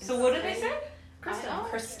K-R-I. So what did they say? Kristen.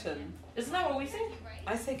 Kristen. Isn't that what we say?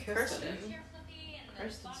 I say Kirsten.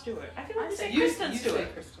 Kristen Stewart. I feel like I we say say You, Kristen you Stewart. say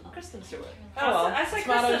Kristen. Kristen Stewart. Oh well. I say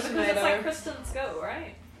Tomato, Kristen because it's tomato. like Kristen's Go,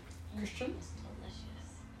 right? Christian? Delicious.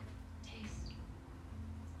 Taste.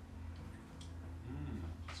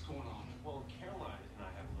 What's going on? Well, Caroline and I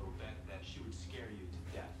have a little bet that she would scare you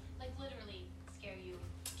to death. Like literally scare you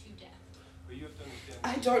to death. But you have to understand.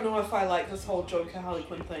 I don't know if I like this whole Joker Harley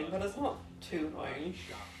Quinn thing, but it's not too annoying.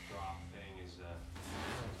 Shock drop thing is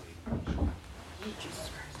Jesus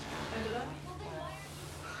Christ. Well, then why are you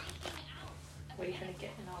freaking out? What are you trying to get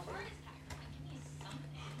in all Heart attack. Give me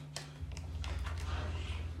something.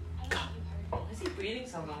 I don't know if you heard Why is he breathing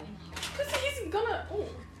so long? Because he's gonna. Oh,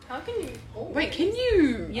 how can you? Oh. Wait, can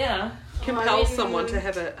you Yeah. compel I mean- someone to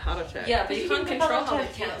have a heart attack? Yeah, but you can't control how to they have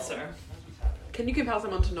feel. cancer. Can you compel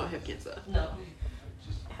someone to not have cancer? No.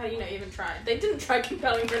 How do you know even try? They didn't try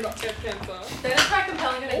compelling her not to have cancer. They didn't try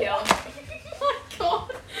compelling her to heal. Oh my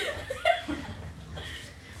god.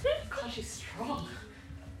 God, she's strong.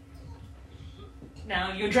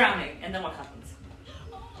 Now you're drowning, and then what happens?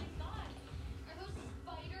 Oh my god. Are those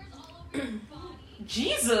spiders all over your body?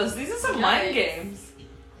 Jesus, these are some mind Yikes. games.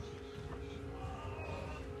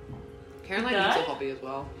 Caroline needs a hobby as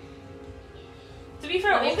well. To be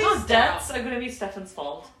fair, Well, all he these passed deaths are going to be Stefan's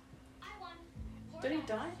fault. I won. Did he Poor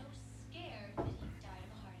die? guy was so scared that he died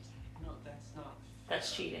of a heart attack. No, that's not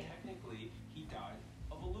That's cheating. Technically, he died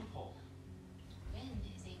of a loophole. Win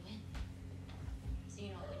is a win. So you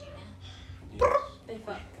know what we do now? Yes. They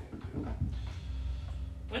fuck.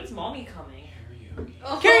 When's mommy coming? Karaoke.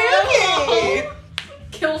 Oh. Karaoke!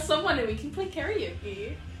 Kill someone and we can play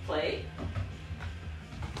karaoke. Play?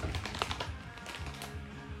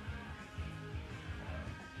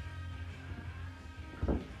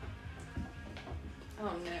 Oh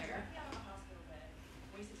no.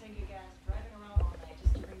 Wasted tank of gas, driving around all night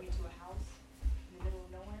just to bring me to a house in the middle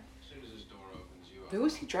of nowhere. As soon as this door opens, you Who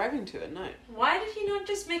was he driving to at night? Why did he not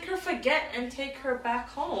just make her forget and take her back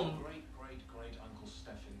home? Great, great, great Uncle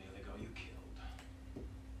Stefan nearly got you killed.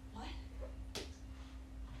 What?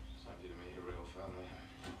 It's time for you to meet your real family.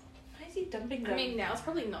 Why is he dumping them? I mean, now's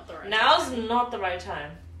probably not the right Now's time. not the right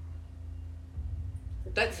time.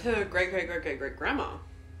 That's her great grandma.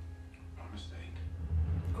 Our mistake.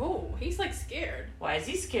 Oh, he's like scared. Why is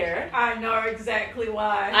he scared? I know exactly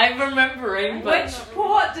why. I'm remembering, but Which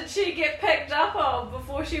port did she get picked up of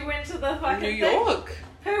before she went to the fucking New thing? York.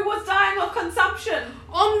 Who was dying of consumption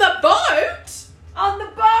On the boat? on the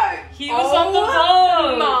boat? he was on the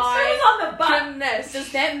boat. My Who was on the boat? goodness,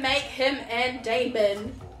 does that make him and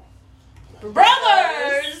Damon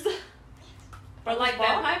Brothers! or like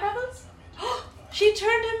vampire brothers? She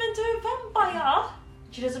turned him into a vampire.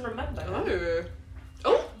 She doesn't remember.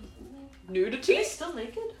 Oh. Oh. Nudity? He's still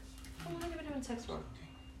naked? Oh, what are they doing sex for?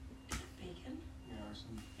 Bacon? Yeah, or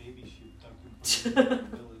some baby sheep tucked in front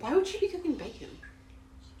of the village. Why would she be cooking bacon?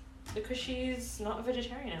 Because she's not a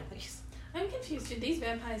vegetarian, at least. I'm confused. Do these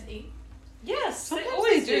vampires eat? Yes, Sometimes they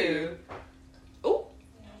always they do. do. Oh.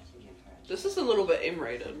 This is a little bit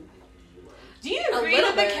M-rated. Do you A agree little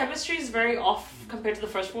that the bit. chemistry is very off compared to the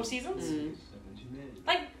first 4 seasons? Mm.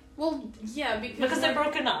 Well, yeah, Because they're like,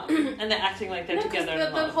 broken up and they're acting like they're no, 'cause together. the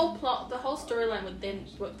in love. whole plot, the whole storyline with them,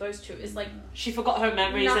 with those two, is like She forgot her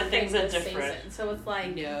memories nothing and things are this different. season. So it's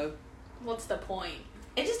like, Yeah. what's the point?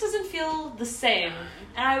 It just doesn't feel the same.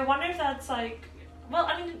 And I wonder if that's like. Well,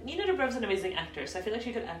 I mean, Nina Dobrev's an amazing actor, so I feel like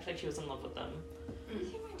she could act like she was in love with them. Did you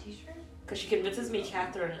see my t-shirt? Because she convinces me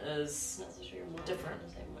Catherine is Not so sure your mom different. felt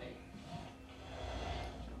the same way.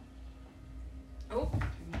 Oh,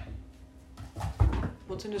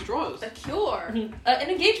 What's in his drawers? the cure, an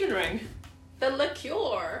engagement ring. the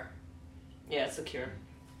liqueur. Yeah, it's secure.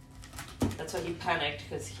 That's why he panicked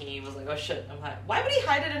because he was like, "Oh shit, I'm hiding." Why would he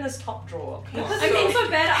hide it in his top drawer? Come on. I'm being so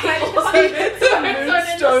bad at hiding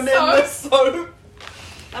Moonstone in the soap.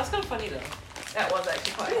 That was kind of funny though. That was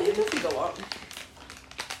actually quite It doesn't go up.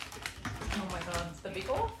 Oh my god, the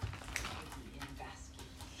beagle?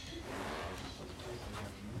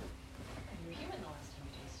 You were human the last time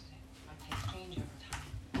we tasted it. My tastes change over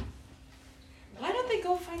time. Why don't they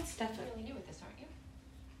go find You're Stefan? really new at this, aren't you?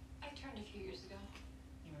 I turned a few years ago.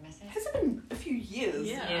 You were missing? Has it been a few years?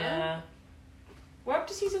 Yeah. We're up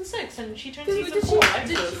to season 6 and she turned Did, season 4. right?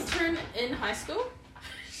 did she turn in high school?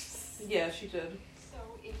 Yeah, she did. So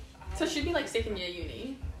if I... So she'd be like second year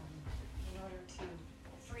uni. in order to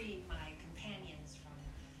free my companions from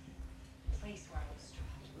the place where I was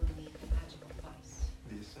trapped, we'll need the magical device.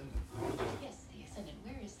 The Ascendant. Yes, the Ascendant.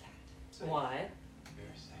 Where is that? Why?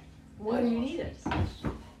 Very safe. Why do you need it?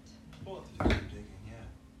 Well, to do some digging, yeah.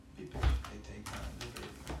 Be patient. They take time. They're very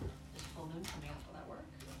good. There's full moon coming up. Will that work?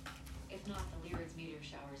 If not, the Lyrids meteor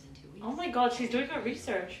showers in 2 weeks. Oh my god, she's doing her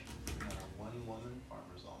research. We got a one-woman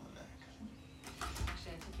farmer's almanac.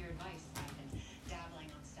 Actually, I took your advice. I've been dabbling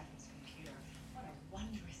on Stefan's computer. What a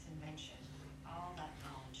wondrous invention. All that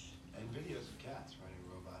knowledge. And videos of cats riding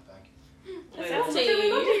robot vacuum. That sounds like a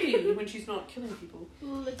Literally. When she's not killing people.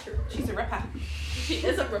 Literally. She's a rapper. She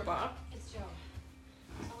is a ripper. It's Joe.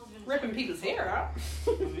 Someone's been Ripping people's hair out.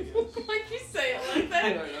 Why'd you say it like I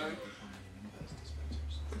that? don't know. Best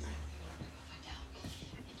dispensers. find out.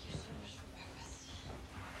 Thank you so much for breakfast.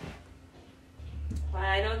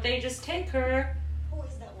 Why don't they just take her Who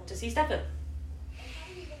is that woman? to see Stefan? And how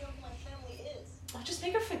do you even know who my family is? Oh, just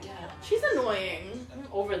make her forget. She's annoying. I'm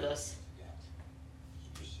over this.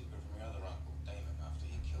 Keep your secret from your other uncle, Damon, after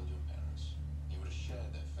he killed your parents. You would have shared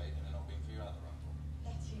their fate had it not been for your other uncle.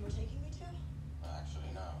 That's who you were taking me to? Well,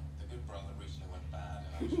 actually, no. The good brother recently went bad,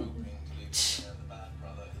 and I was hoping to leave you care of the bad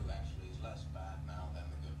brother, who actually is less bad now than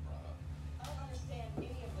the good brother. I don't understand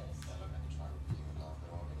any of this. Well, look, I can try repeating it off.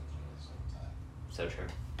 They're all getting through at the same time. So true.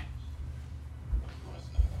 You want us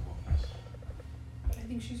to know who that woman is? I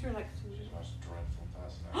think she's relaxed. She's the most dreadful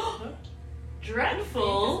person I've ever met.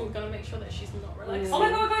 Dreadful. We're gonna make sure that she's not relaxed. Oh my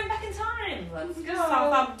god, we're going back in time. Let's go.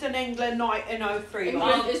 Southampton, England, night in 03.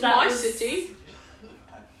 England is that my was- city.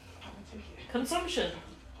 Consumption.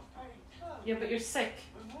 Yeah, but you're sick.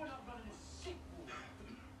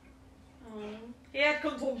 Oh. He had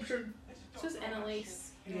consumption. This is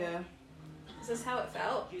Annalise. Yeah, Is this how it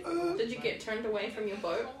felt? Did you get turned away from your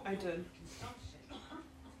boat? I did.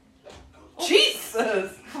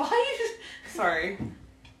 Jesus! Why are you? Sorry.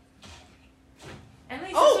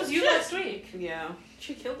 Annalise, Oh, this was you shit. last week Yeah.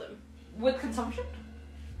 She killed him. with consumption.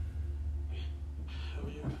 How are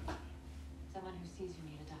you? Someone who sees you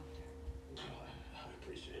need a doctor. I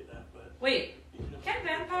appreciate that, but Wait, even if can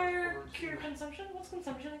I vampire were to- cure consumption? What's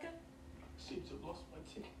consumption again? Seems to have lost my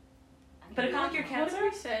teeth. But it can't cure What cancer.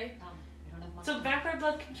 did we say? We don't have much So time. vampire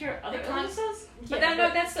blood can cure other It can't- illnesses? But then, no,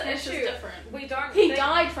 that's the cancer's issue. different. We don't. He think-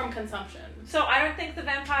 died from consumption. So I don't think the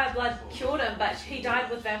vampire blood cured him, but he died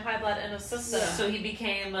with vampire blood in his system. So he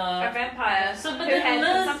became A vampire So, but who had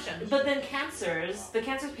then consumption. but then the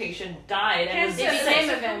cancer patient died and was He Cancer- became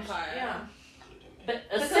a vampire. Yeah. but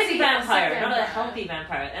a Because sick he- vampire, a sick not a vampire. healthy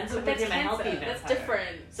vampire. It ends up But making that's him a healthy cancer. vampire. That's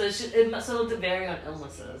different. So it must vary on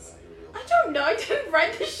illnesses. I don't know. I didn't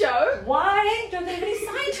write the show. Why don't they have any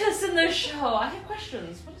scientists in this show? I have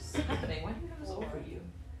questions. What is happening? Why do you have this over you?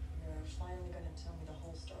 You're finally gonna tell me the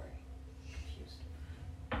whole story. Confused.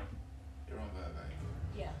 You're on that night.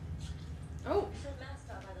 Yeah. Oh, So Matt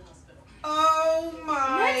stopped by the hospital. Oh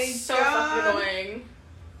my that's so fucking annoying.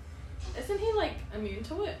 Isn't he like immune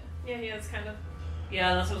to it? Yeah, he is kind of.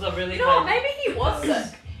 Yeah, this was a really You know what? good. Maybe he was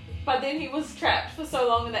sick, but then he was trapped for so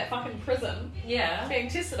long in that fucking prison, Yeah. being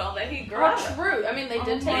tested on that he grew Oh, up. true. I mean, they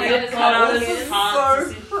did Oh take my out his God, whole this is organs. hard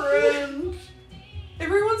to So see. cringe.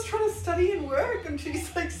 Everyone's trying to study and work, and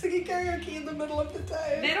she's like singing karaoke in the middle of the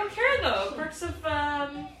day. They don't care though. Perks of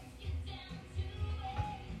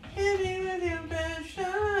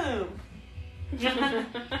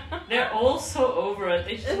they're all so over it.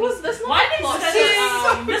 They just It was this Why not did plot they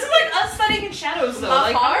study? twist. This is like us studying in shadows though. Love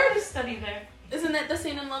Like Hard? how did they study there? Isn't that the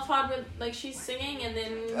scene in Love Hard where like she's singing and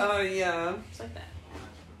then Oh yeah. it's like that?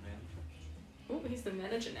 Oh, he's the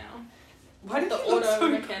manager now. Why did The he look auto so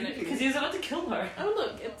mechanic. Because creepy? he was about to kill her. Oh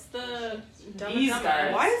look, it's the Dumb and These Dumber.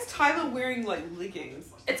 guys. Why is Tyler wearing like leggings?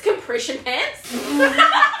 It's compression pants.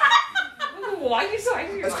 Why are you so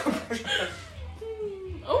angry?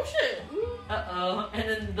 Oh shit. Uh oh. And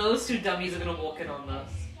then those two dummies are gonna walk in on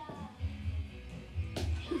this.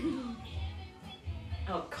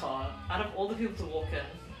 Oh god. Out of all the people to walk in.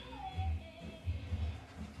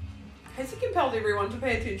 Has he compelled everyone to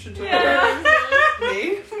pay attention to Yeah.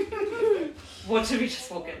 me? What should we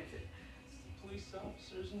just walk in? Police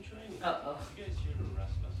officers in training. Uh oh. You guys here to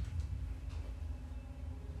arrest us?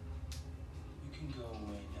 You can go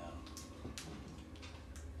away now.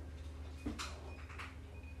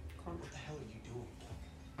 What the hell are you doing?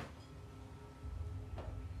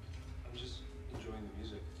 I'm just enjoying the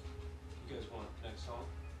music. You guys want next song?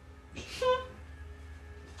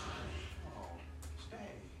 Oh, stay.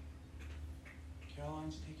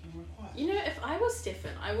 Caroline's taking requests. You know, if I was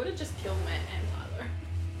Stefan, I would have just killed Matt and Tyler.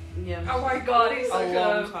 Yeah. Oh my god, he's so A good.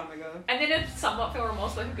 long time ago. And then if somewhat feel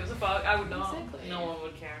remorse, like who gives a fuck? I would not. Exactly. No one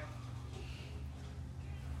would care.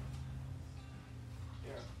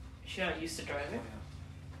 Yeah. She's not used to driving.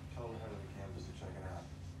 Tell her to head to the campus to check it out.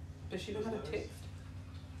 Does she know how to text?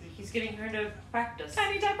 He's getting her to practice.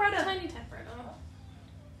 Tiny typewriter. Tiny typewriter.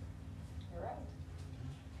 You're right.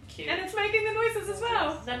 Cute. And it's making the noises as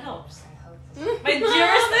well. That helps. I hope this My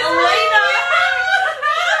dearest Elena!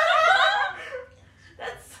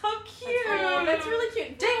 That's so cute. Oh, that's really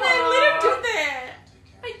cute. Dang man, let him do that. Take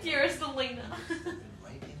care. My dearest Elena.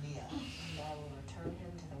 Right in the eye. and I will return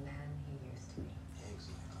him to the man he used to be.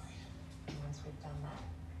 Exactly. And once we've done that,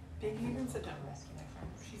 Baby, you can sit down. we'll rescue my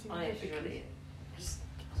friends. She's in I perfect really just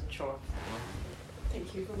wasn't sure.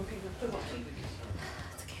 Thank you for looking after Lottie.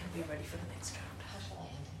 It's okay, I'll be ready for the next round. How shall I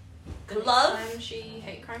end it? Good love. Time she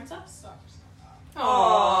hate crimes us.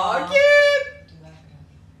 Aww, cute! Do you love her?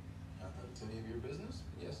 Not that it's any of your business,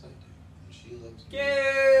 but yes, I do. And she loves me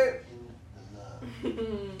Cute! in the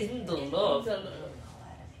love. In the love. I'll let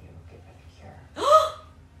a few give her the cure.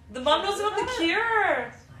 The mom knows about the cure.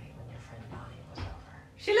 Last night when your friend Bonnie was over.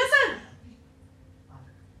 She listened.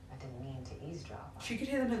 I didn't mean to eavesdrop. She could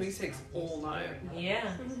hear them having sex all night.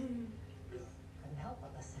 Yeah. Couldn't help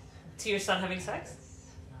but listen. To your son having sex?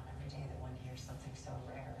 It's not every day that one hears something so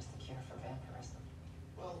rare as the cure for vampirism.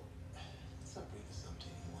 Well, let's not bring this up to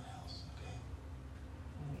anyone else, okay?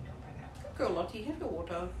 You don't bring it up. Good girl, Lottie, have your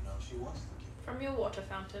water. No, she wants the kid. From your water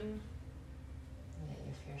fountain. And yet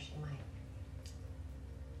you fear she might.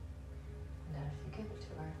 And that if you give it to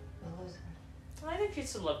her, you'll lose her. I think she'd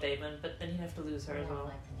still love Damon, but then he'd have to lose her as More well.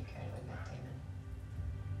 life than you care to admit, Damon.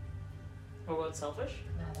 Or what's selfish?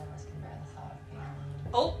 Neither of us can bear the thought of being alone.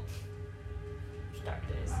 Oh. Dark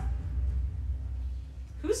days.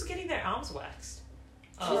 Who's getting their arms waxed?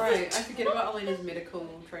 Oh. Right, I forget about Elena's medical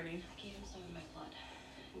training. I gave him some of my blood,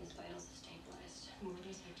 and his vitals have stabilized. The more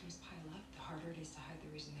those victims pile up, the harder it is to hide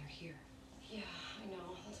the reason they're here. Yeah, I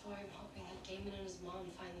know. That's why I'm hoping that Damon and his mom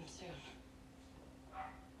find them soon.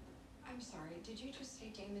 I'm sorry, did you just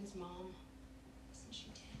say Damon's mom? Isn't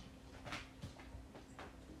she dead?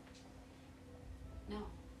 No,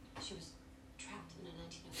 she was trapped in a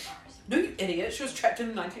 1903 prison. No, you idiot. She was trapped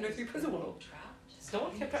in a 1903 prison world. Trapped? No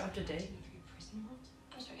one kept her up to date. 1903 prison world?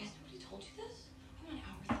 I'm sorry, has nobody told you this? I'm on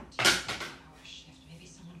hour 13, 7-hour shift. Maybe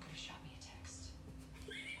someone could have shot me a text.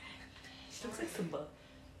 She looks like Simba.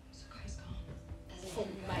 So Kai's gone. As in, Oh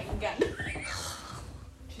my god.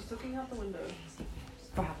 She's looking out the window.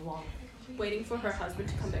 For how long? Waiting for her husband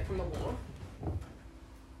to come back from the war.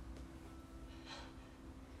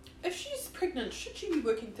 If she's pregnant, should she be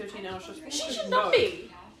working 13 hours shifts? She should not be.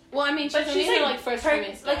 Well, I mean, she's only in her, like, first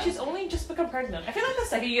trimester. like she's only just become pregnant. I feel like the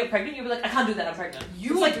second you get pregnant, you'll be like, I can't do that. I'm pregnant.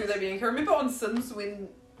 You would do that, Bianca. Remember on Sims when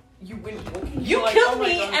you went walking? You were like, killed oh my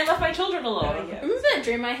me God. and left my children alone. Oh, yeah. Remember that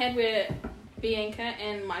dream I had where Bianca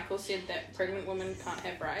and Michael said that pregnant women can't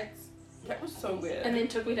have rights? That was so weird. And then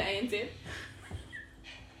took me to ANZ?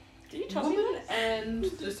 Did you tell me Women that? and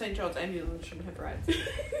the St. John's ambulance shouldn't have rights.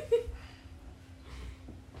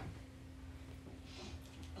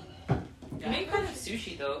 You mean kind of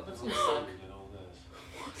sushi though. That's gonna suck.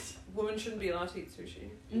 Women shouldn't be allowed to eat sushi.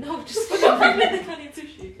 No, just become pregnant. They can't eat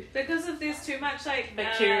sushi. Because if there's too much like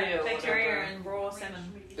Bacteria or bacteria whatever. and raw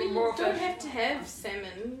salmon. But you Raw don't fish. have to have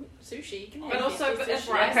salmon sushi. You can have But also, fish if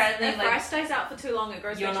sushi. rice, Apparently, if like, rice stays out for too long, it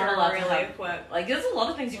grows you're not bacteria allowed to really have- quick. Like, there's a lot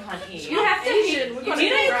of things you can't eat. You have to Asian. eat. We've Do got you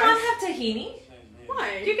to know eat you rice. can't have tahini?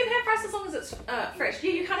 Why? You can have rice as long as it's fresh.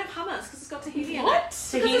 Yeah, you can't have hummus because it's got tahini in it. What?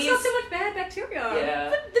 Because Tahini it's got is- so much bad bacteria.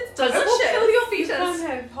 Yeah. It's It will kill your You can't fetus.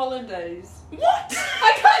 have hollandaise. What?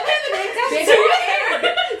 I can't have the next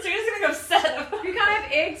Seriously, getting upset. You can't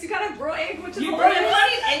have eggs. You can't have raw egg, which is You all can't it is.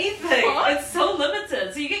 eat anything. What? It's so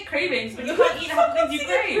limited. So you get cravings, but you can't eat half the things you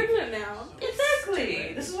crave. pregnant now.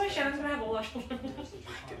 Exactly. This is why Shannon's gonna have all our children.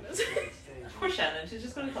 Goodness. Poor Shannon. She's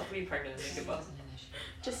just gonna be pregnant and give up.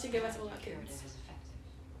 Just to give us all our Curative kids. is effective.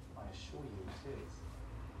 I assure you it is.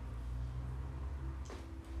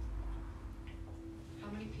 How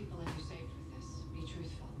many people have you saved with this? Be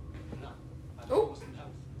truthful. None. I Oh. just them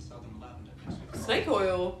health and sell them lavender mixed with Snake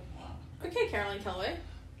oil. Okay, Caroline Calloway.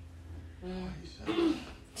 Why you said that?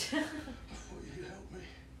 I thought you'd help me.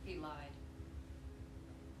 He lied.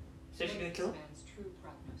 So she's gonna What is kill him? this man's true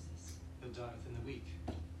prognosis? He'll die within the week.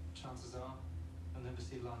 Chances are, I'll never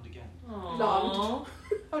see land again. Aww.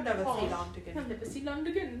 I'll never Oh. see land again. He'll never see London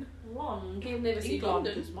again. Blonde. He'll never see England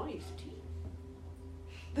London. is my tea.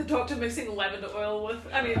 The doctor mixing lavender with oil.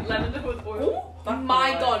 Oh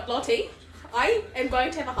my god, Lottie. I am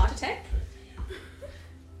going to have a heart attack. You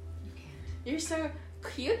can't. You're so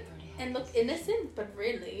cute You've already had and look this. innocent, but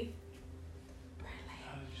really.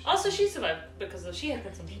 Also, she survived because she had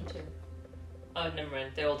consumption too. Oh, never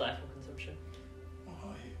mind. They all die from consumption. Why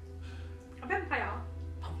are you? A vampire.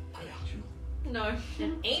 Angel? No.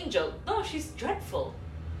 An angel. No, she's dreadful.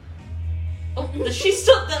 Oh, she's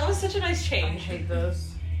still. That was such a nice I change. hate this.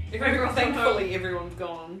 Everyone's gone Thankfully, everyone's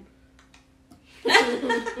gone. Look,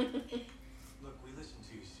 we listened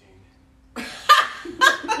to you sing.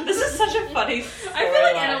 This is such a funny. I feel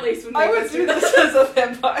like Annalise would make I would us do this as a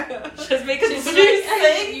vampire. Just make it She's so like,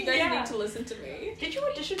 hey, sing. you guys Yeah. need to listen to me. Did you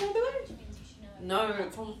audition by the way? Which means you should know No,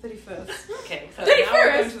 it's on the 31st. Okay. So 31st? now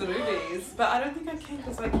we're going to the movies, but I don't think I can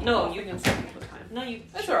because I keep No, coughing and stuff all the time. No, you.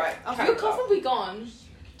 That's alright. I'll try Your it cough out. will be gone.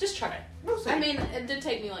 Just try it. We'll see. I mean, it did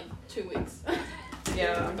take me like 2 weeks.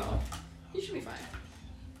 yeah. You should be fine.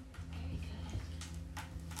 very good.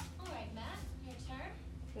 Alright, Matt, your turn.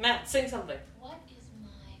 Matt, sing something. What is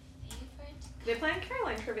my favorite They're playing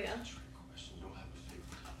Caroline trivia. Question, you'll have a favorite.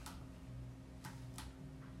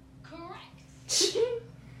 correct?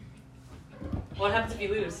 What happens if you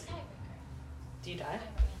lose? Tiebreaker. Do you die?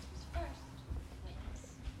 Whoever answers first wins.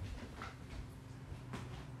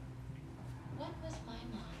 What was my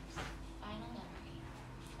mom's final memory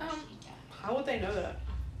before she died? How would they know that?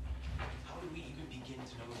 How do we even begin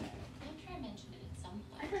to know that? I'm sure I mentioned it at some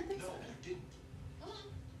I point. don't think No, so. you didn't. Come on,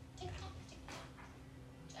 tick tock, tick tock.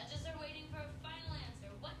 Judges are waiting for a final answer.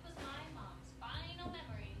 What was my mom's final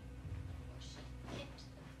memory before she kicked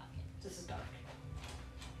the bucket? This is dark.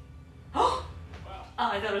 Wow. Oh,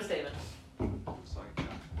 I thought it was David. Looks like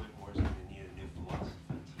Whitmore's gonna need a new philosophy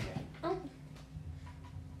TA.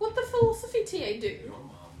 What the philosophy TA do? Your mom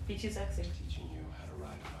Be too sexy. teaching you how to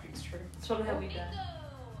ride a bike. It's true. It's probably how we Bingo! die. And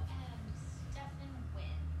Stefan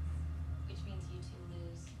wins, which means you two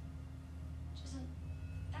lose. Which isn't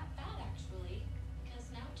that bad, actually, because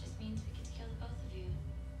now it just means we get to kill the both of you.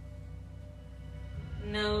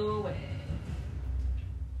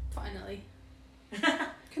 Finally.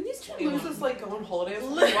 Can these two losers like go on holiday or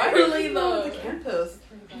something? Literally, Why are they though. on the campus?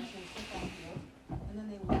 And then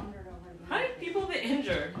they wandered over to How many people have been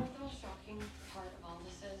injured? You know what the most shocking part of all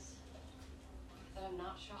this is? That I'm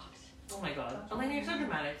not shocked. Oh my god. Elena, you're so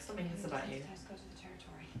dramatic. Stop making this about you. Let's go to the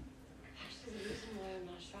territory. Actually, the reason why I'm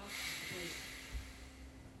not shocked is because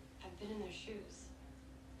I've been in their shoes.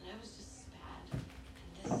 And I was just bad.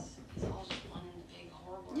 And this is all just one big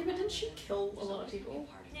horrible. Yeah, but didn't she reminder kill a there's lot of always gonna be people?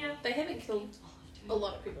 a part of Yeah. me They haven't killed capable of doing a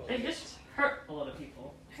lot of people. They just hurt a lot of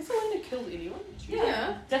people. Has Elena killed anyone?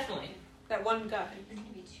 Yeah. Definitely. That one guy. You're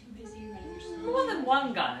gonna be too busy running your son. More than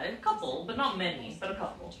one guy. A couple, but not many, but a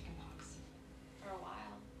couple. Chickenpox. For a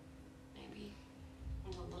while. Maybe.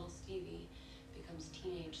 Until little Stevie becomes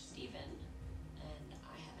teenage Steven. And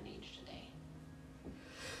I haven't aged a day.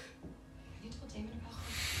 Have you told Damon about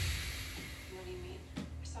this? What do you mean?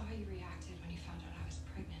 I saw how you reacted when you found out I was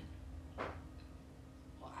pregnant.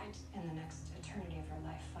 Well, and the next eternity of her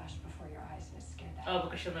life flashed before your eyes and it scared that. Oh,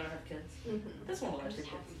 because she'll never have kids. Mm-hmm. This one will I'm have just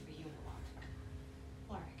kids. happy for you and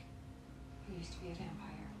Lark, who used to be a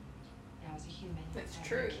vampire, now is a human. That's having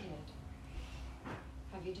true. A kid.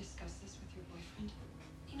 Have you discussed this with your boyfriend?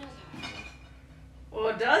 He knows how I feel.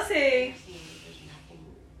 Or does he? There's nothing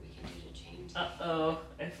we can do to change Uh-oh.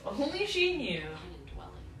 If only she knew. and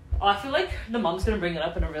dwelling. Oh, I feel like the mom's gonna bring it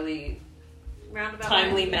up in a really Roundabout.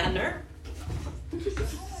 timely way. manner. How do I know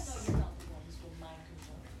you're not the ones with mind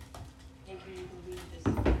control? Making you believe this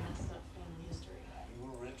messed up family history. You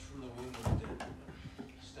were ripped from the womb of the dead woman.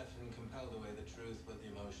 Stefan compelled away the truth, but the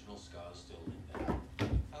emotional scars still live there.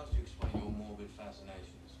 How else do you explain your morbid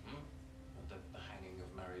fascinations? Not the hanging of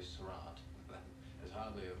Mary Surratt. There's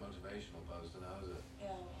hardly a motivational poster now, is it?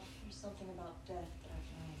 Yeah, well, there's something about death that I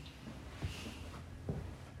found.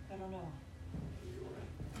 I don't know. You're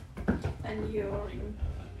right. And you're.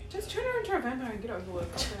 Just turn her into a vampire and get over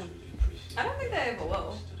with. Goddamn. I don't think they ever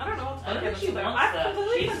will. I don't know what's I don't gonna think she happen to them. wants I've that.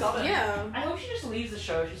 completely She's- forgotten. Yeah. I hope she just leaves the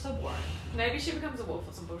show. She's so boring. Maybe she becomes a wolf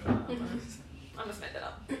or some bullshit. I don't know. I just made that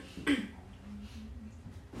up.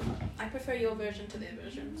 I prefer your version to their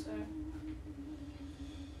version, so. I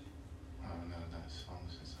haven't known that song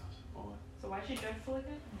since I was a boy. So why is she dreadful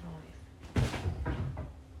again? What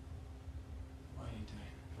are you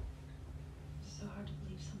doing? It's so hard to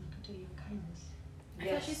believe someone could do you a kindness. I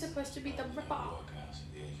thought she's supposed to be the ripper. Workouts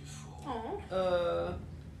at the age of 4. Aww.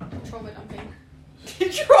 Trauma dumping.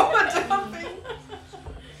 Trauma dumping.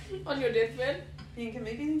 On your deathbed. You can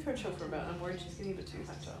maybe leave her chill for a bit. I'm worried she's getting a bit too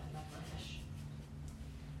hyped up. I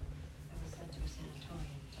was sent to a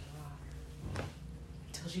sanatorium to rot.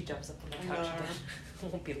 Till she jumps up on the I couch know. again. It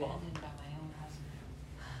won't be long. Abandoned by my own husband.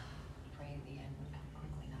 Prayed the end would come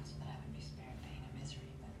quickly, not so that I would be spared pain and misery,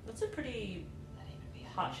 but That's a pretty that he would be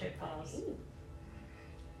heart-shaped pass. But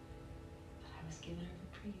I was given a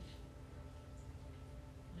reprieve.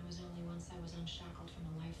 And it was only once I was unshackled from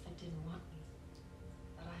a life that didn't want me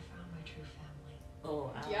that I found my true family.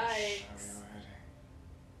 Oh, ouch. Yikes.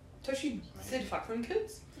 So she said fuck them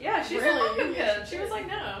kids? Yeah, she's Really? a fucking kid. She was like,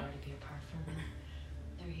 no. Nowhere to be apart from them.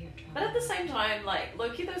 They're here trying. But at the same time, like,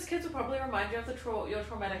 low-key, those kids will probably remind you of your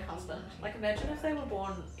traumatic husband. Like, imagine if they were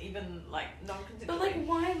born even, like, non-consensually. But like,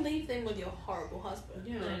 why leave them with your horrible husband?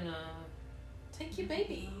 Yeah. I know. Take your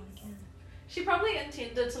baby. She probably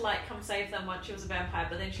intended to, like, come save them once she was a vampire,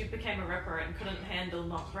 but then she became a ripper and couldn't handle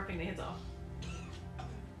not ripping their heads off.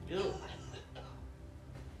 Ew.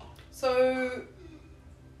 So.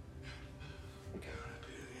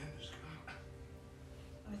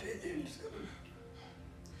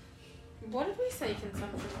 What did we say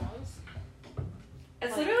consumption was?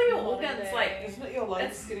 It's Like, literally your modern organs, day. like, Isn't it your lungs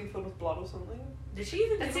It's- getting filled with blood or something? Did she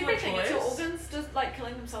even it's give him a everything. It's your choice? organs just, like,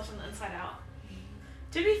 killing themselves from the inside out.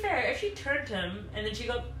 To be fair, if she turned him and then she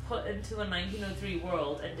got put into a 1903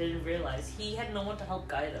 world and didn't realize he had no one to help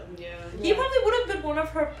guide him, Yeah. he probably would have been one of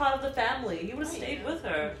her part of the family. He would have Right, stayed yeah. with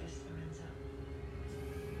her. This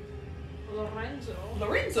Lorenzo. Lorenzo.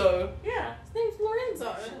 Lorenzo! Yeah. His name's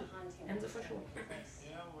Lorenzo. Enzo for sure.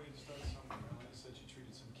 Yeah, well, we can start somewhere. Elena said she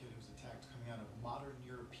treated some kid who was attacked coming out of modern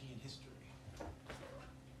European history.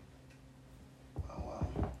 Oh, well.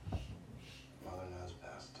 Mother knows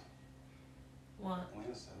best. What?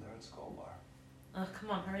 Elena said they're at Skull Bar. Come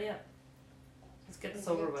on, hurry up. Let's get this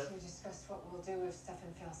We're over here with. to discuss what we'll do if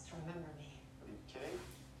Stefan fails to remember me. Are you kidding?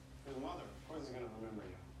 His mother. Of course he's gonna remember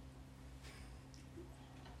you.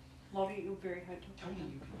 Lottie, you're very hyped up. Tell me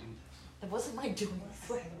you can do this. It wasn't my doing. What if I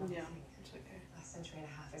say the wrong Yeah, thing? it's okay. A century and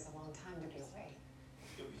a half is a long time to be away.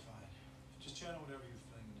 You'll be fine. Just channel whatever you're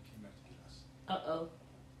feeling when you came back to get us. Uh-oh.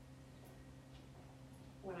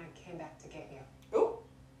 When I came back to get you. Oh!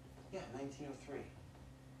 Yeah, 1903.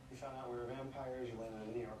 We found out we're vampires. You landed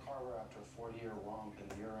in New York Harbor after a 40-year romp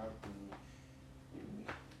in Europe, and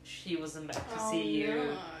She wasn't back to see you.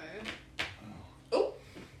 No. Oh,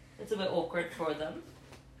 it's a bit awkward for them.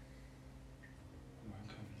 We're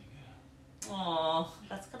coming again. Aw,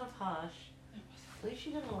 that's kind of harsh. At least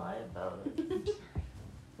you didn't lie about it.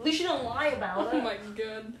 At least you don't lie about Oh it. my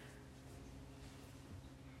god.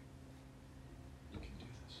 You can do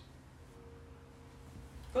this.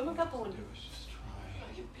 Go look up the All window. do is just try.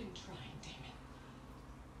 I've been trying, Damon.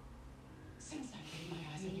 Since I laid my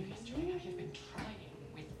eyes on you yesterday, I have been trying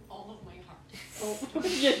with all of my heart Oh,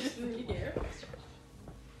 yeah. to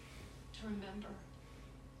remember.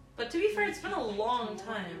 But to be fair, it's been a long You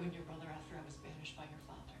time. and your brother after I was banished by your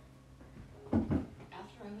father.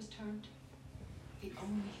 After I was turned, the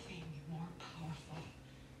only thing more powerful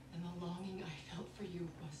than the longing I felt for you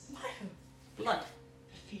was Blood.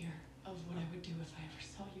 the fear of what I would do if I ever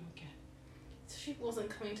saw you again. So she wasn't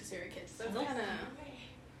coming to see her kids. So Nope. kind of.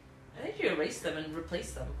 I think you erased them and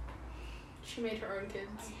replaced them. She made her own I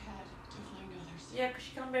kids. had to find others. Yeah, because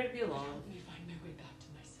she can't bear to be It alone. helped me find my way back to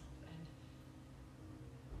myself, and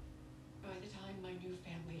by the time my new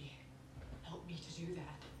family helped me to do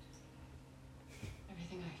that,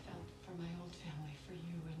 everything I felt for my old family, for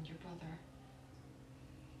you and your brother,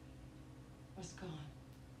 was gone.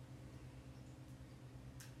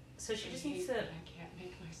 So she I just hate needs to. that I can't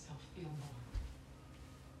make myself feel more.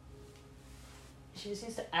 She just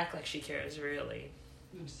needs to act like she cares, really.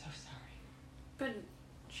 I'm so sorry. But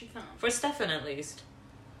she can't. For Stefan, at least.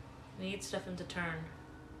 Need Stefan to turn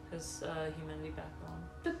his humanity back on.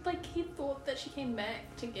 But like he thought that she came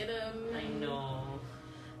back to get him. I know.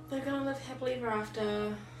 They're gonna live happily ever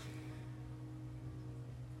after.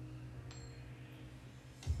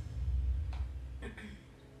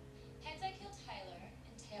 Heads I kill Tyler,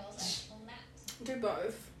 and tails I kill Matt. Do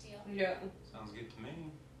both. Deal? Yeah. Sounds good to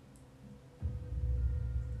me.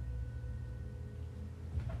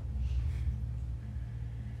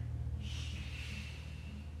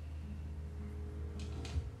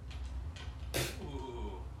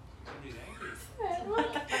 Ooh, somebody's angry.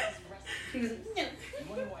 He's you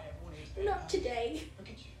wonder why everyone hates not vampires? today. Look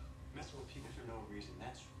at you, messing with people for no reason.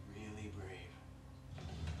 That's really brave.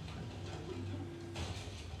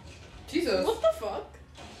 Jesus. What the fuck?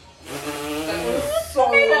 That was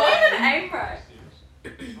so Even loud. aim right.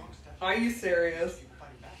 Serious? Are you serious? People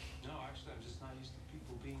fighting back. No, actually, I'm just not used to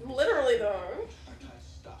people being. Literally though. Ty,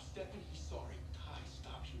 stop. Stephanie, he's sorry. Ty,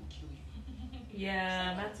 stop. He will kill you.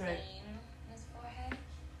 Yeah, that's right. Vein in his forehead.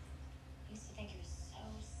 I used to think he was so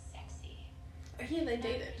sexy. Oh, yeah, they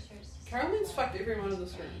dated. Pretty sure it's just Caroline's fucked everyone in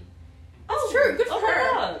this room. Oh, true, good oh for my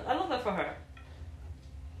her. God. I love that for her.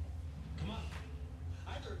 Come on.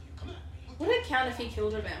 Either of you, come at me. Would it count if he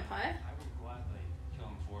killed a vampire? I would gladly kill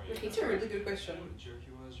him for you. Would he That's a really good question. What a jerk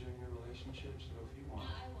he was during your relationship, so if you No, want.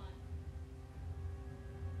 I won.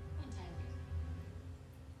 One Tyler.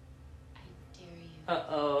 I dare you.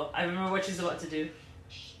 Uh-oh. I remember what she's about to do.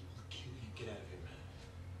 She will kill you. Get out of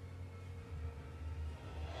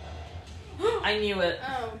here, man. I knew it.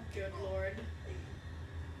 Oh, good lord.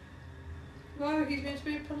 No, he's meant to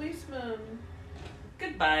be a policeman.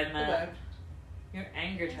 Goodbye, Matt. Goodbye. Your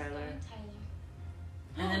anger, Nice Tyler. going, Tyler.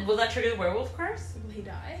 And then will that trigger the werewolf curse? Will he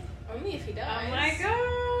die? Only if he Oh dies. my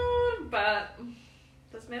god, but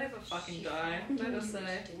this man ever fucking die. Let us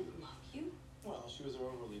say. Didn't love you? Well, she was her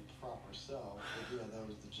overly proper self, but yeah, that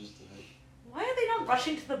was the gist of it. Why are they not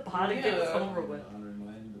rushing to the bar to get this Yeah. over with? Honoring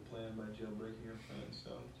my end of the plan by jailbreaking your friend,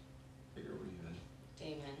 so figure we're even.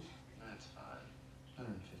 Damon, That's fine.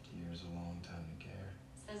 150 years is a long time to care.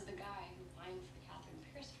 says the guy who whined for Catherine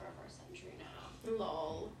Pierce for over a century now.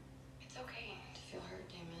 Lol. It's okay to feel hurt,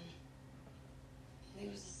 Damon. Lee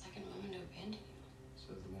was the second woman to abandon you.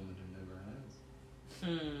 Says the woman who never has.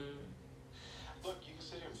 Look, you can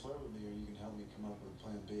sit here and flirt with me, or you can help me come up with a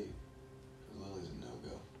plan B. Because Lily's a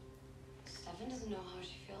no-go. Stefan doesn't know how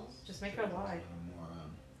she feels. Just make her lie.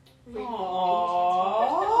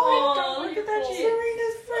 Aww, look at that.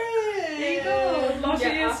 Serena's friend. There you go. Lottie Yeah,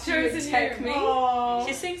 has after you chosen attack you. me. Aww.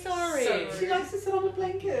 She's saying sorry. So She likes to sit on the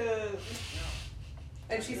blanket.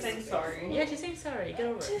 And she's saying sorry. Yeah, she's saying sorry. Get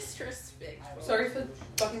over it. Disrespectful. Sorry for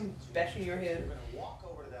fucking bashing your You're head. gonna walk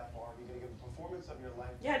over to that bar, you're gonna give a performance of your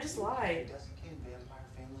life. Yeah, just lie. Desiccated vampire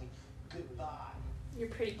family, goodbye. You're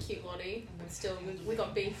pretty cute, Lottie. But still, we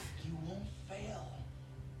got beef. You won't fail.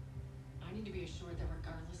 I need to be assured that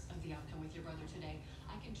regardless of the outcome with your brother today,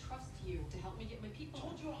 I can trust you to help me get my people.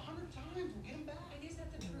 Told you 100 times, we'll get him back. And is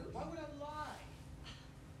that the truth? Why would I lie?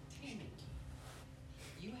 Damon,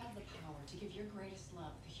 you have the power to give your greatest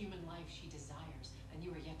love the human life she desires, and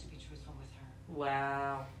you are yet to be truthful with her.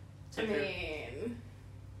 Wow. I mean,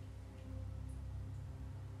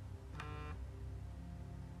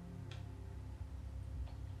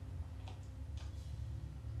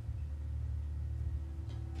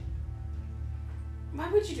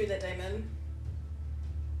 would you do that, Damon?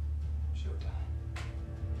 She'll die.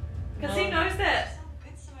 Because he knows that,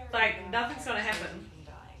 Good Samaritan like, man nothing's gonna protects happen. you from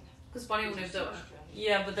dying. because Bonnie will never do it.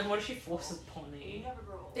 Yeah, but then what if she forces You Bonnie? never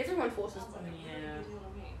grow old. Everyone forces Sounds like Bonnie. a pretty Yeah. good deal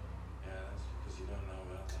to me. Yeah, that's because you don't know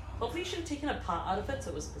about the hunt. Hopefully you should have taken a part out of it so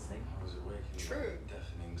it was missing. I was awakened True. by the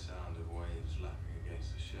deafening sound of waves lapping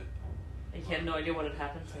against the ship. Like, you had no idea what had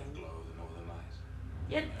happened to That him. glow of the northern lights.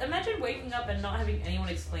 Yeah, imagine waking up and not having anyone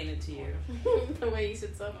explain it to you. The way he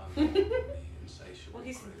sits up. None of the insatiable Well,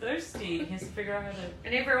 he's craving. thirsty. He has to figure out how to...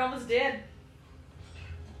 And everyone was dead.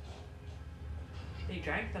 They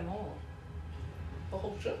drank them all. The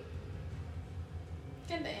whole ship.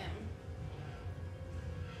 God damn.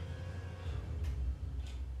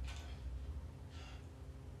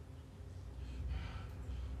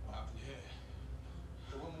 What happened here?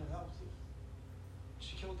 The woman who helped you.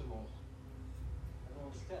 She killed them all.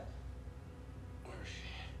 Everyone's dead. Where is she?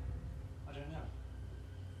 I don't know.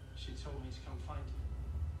 She told me to come find you.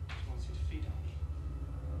 She wants you to feed on me.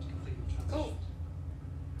 To complete your transition.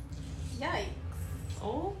 Yikes.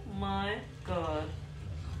 Oh my god.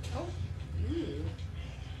 Oh. Ew.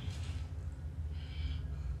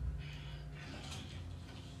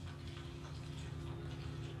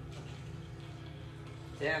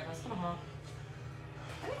 Damn, that's kind of hot.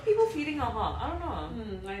 I think people feeding are hot. I don't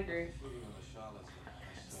know. I agree. Feeding on the charlatans.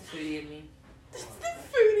 It's the foodie in me. It's the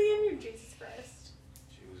foodie in you, Jesus Christ.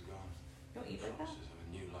 She was gone. You don't eat like that. Promises of a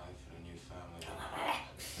new life and a new family.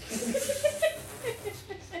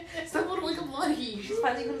 Stop looking like a bloody. She's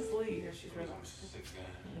finally gonna sleep. She's I'm relaxed. sick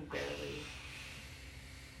again. Barely.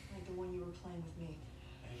 Like the one you were playing with me.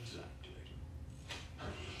 Exactly.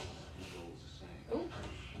 The goal's the same. Ooh.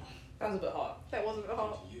 That was a bit hot. That was a bit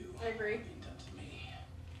hot. To you, I agree. being done to me.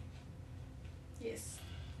 Yes.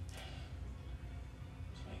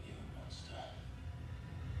 Let's make you a monster.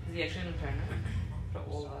 Is he actually gonna turn her? For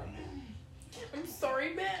all that. I'm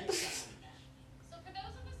sorry, Matt. So for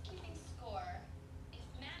those of us keeping score, if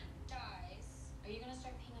Matt dies, are you gonna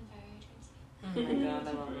start peeing on fire hydrants? Oh my god, I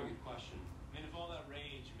That's a love very that. good question. I mean, if all that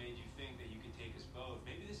rage made you think that you could take us both,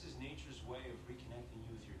 maybe this is nature's way of reconnecting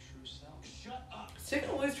you with your true self. Shut up! Stefan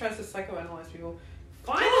always tries to psychoanalyze people.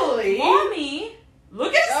 Finally! Mommy!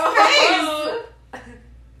 Look at his Oh. face!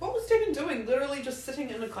 What was Stephen doing? Literally just sitting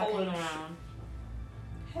in a Fucking college. around.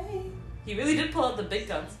 Hey. He really did pull out the big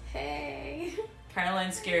guns. Hey.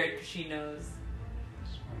 Caroline's scared because she knows.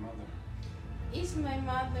 It's my mother. He's my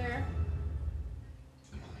mother.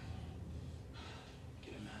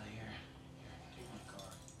 Get him out of here. Here, take my car.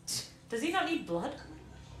 Does he not need blood?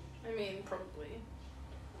 I mean, probably.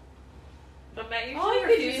 But Matt usually Oh, you could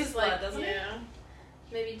refuses use blood, like, doesn't yeah.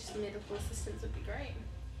 Maybe just medical assistance would be great.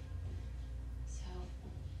 So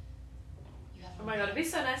you have he? Oh my god, it'd be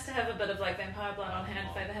so nice to have a bit of like vampire blood on hand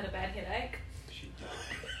if I ever had a bad headache. She died.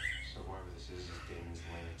 So whoever this is Damon's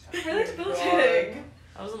laying a You're tap. really debilitating.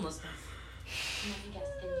 I wasn't listening. let me guess,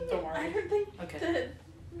 then you Don't I worry. don't think Okay. that.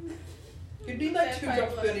 You'd need like 2 Vampire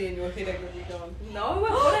drops blood. 30 and your headache would be gone. No,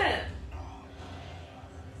 it wouldn't.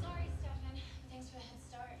 Sorry, Stefan. Thanks for the head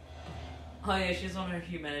start. Oh yeah, she's on her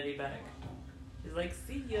humanity back. She's like,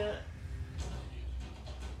 see ya.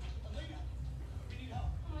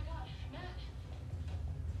 Oh my god, Matt.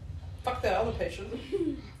 Fuck that other patient. It's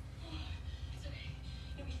okay.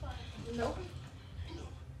 You'll be fine. Nope.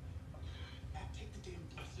 Take the damn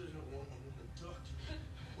blister. I don't want a doctor.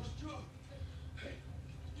 What's wrong?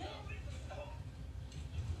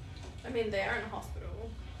 I mean, they are in a hospital.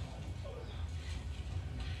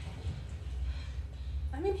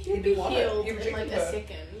 I mean, he'd He'd be want it. healed He in like rejected a her.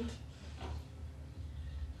 second.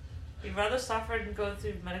 You'd rather suffer and go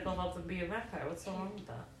through medical help than be a vampire. What's so wrong with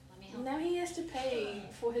that? Let me help. Now he has to pay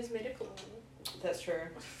for his medical That's true.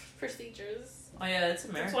 procedures. Oh yeah, it's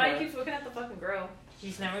America. That's why he keeps looking at the fucking grill.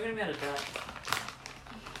 He's never gonna be out of debt.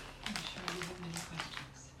 I'm sure you have many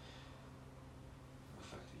questions. The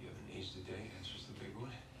fact that you haven't aged a day answers the big one.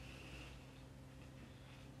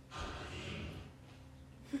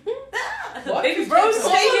 What? Baby bro,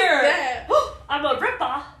 stay here! Yeah. I'm a ripper!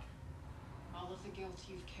 All of the guilt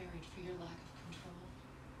you've carried for your lack of control,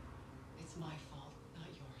 it's my fault, not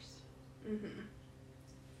yours. Mm-hmm.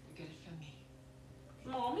 You get it from me.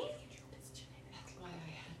 Mommy? That's why I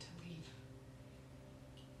had to leave.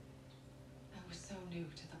 I was so new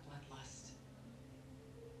to the bloodlust.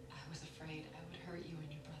 I was afraid I would hurt you and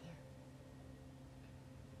your brother.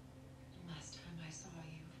 The last time I saw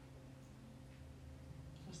you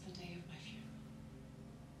was the day of my funeral.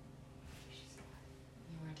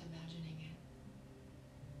 You weren't imagining it.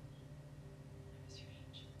 I was your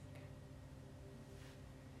angel.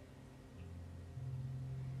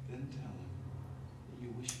 Then tell him that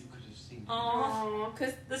you wish you could have seen. Aw.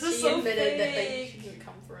 Because This she is so admitted that fake. she didn't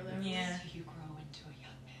come for them. Yeah. So you grow into a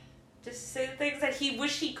young man. Just say the things that he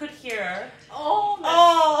wish he could hear. Oh,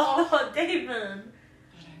 Oh, Damon.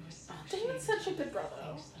 But I was so Damon's ashamed such a of good the brother.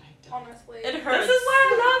 things that I'd done. Honestly. It hurts. This is why I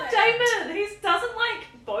love Thanks. Damon. He doesn't like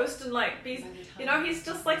boast and like be, you know, he's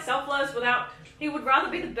just like selfless without. He would rather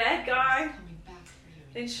be the bad guy Coming back for you.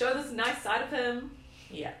 than show this nice side of him.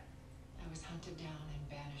 Yeah. I was hunted down and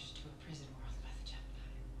banished to a prison world by the Gemini.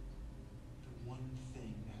 The one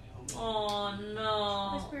thing that helped me Oh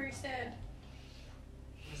That's no. very sad.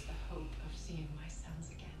 Was the hope of seeing my sons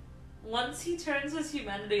again. Once he turns his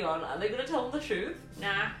humanity on, are they gonna tell him the truth?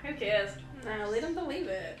 Nah, who cares? Nah, let him believe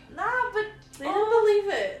it. Nah, but Let him believe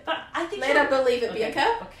it. But I think Let he'll- him believe it, Okay. Bianca.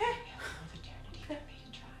 Okay. Of eternity for me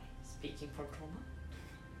to try. Speaking from trauma.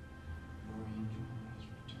 your angel has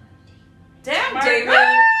returned. Damn, My Damon!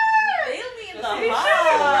 God! Nail me in the He's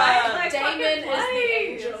heart. right, like, Damon is the fucking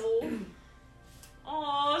angel.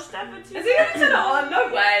 Oh, Stefan too. Is he gonna turn it on? No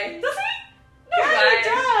way. Does he? No Yeah, way. he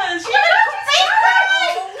does. She Stefan's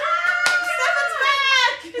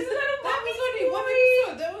back. Is it a That was only one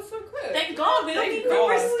episode. That was so quick. Thank God we don't Thank need room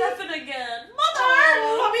for God. Stefan again. Mother,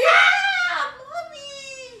 Oh. mommy, ah,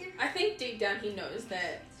 mommy. I think deep down he knows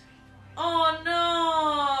that. Oh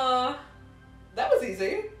no, That was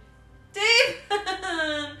easy.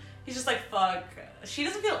 Damon. He's just like fuck. She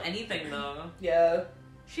doesn't feel anything though. Yeah.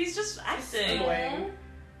 She's just acting. Annoying.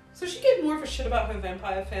 So she gave more of a shit about her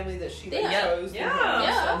vampire family that she like, Yeah. chose. than her Yeah. own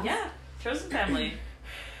Yeah. stuff. Yeah, chosen family.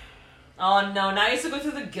 Oh no, now he has to go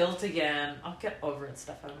through the guilt again. I'll get over it,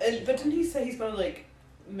 Stefan. But didn't he say he's gonna like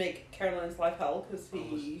make Caroline's life hell because All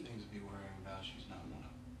those he things to be worrying about, she's not one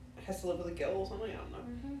of them. has to live with a guilt or something? I don't know.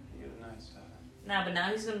 Good night, Stefan. Nah, but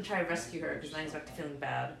now he's gonna try to rescue her because now he's back to feeling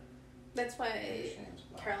bad. That's why Shame's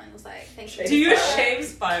black. Caroline was like, thank Shame you. Do you spiral. shame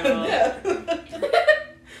spiral? Yeah.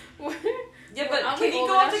 Yeah, but Aren't can we he all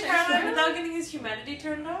go in after our Caroline shame without getting his humanity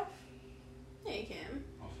turned off? Yeah, you can.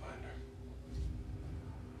 I'll find her.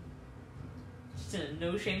 Just in a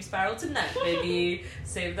no shame spiral tonight, baby.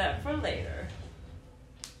 Save that for later.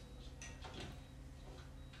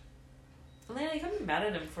 Elena, you can't be mad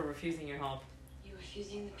at him for refusing your help. You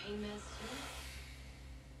refusing the pain meds too?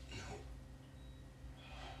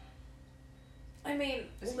 I mean,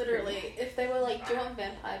 This is literally, if they were like, do you want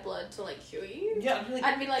vampire blood to like cure you? Yeah, I'd be like,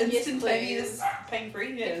 I'd be like, yes, instantaneous please. pain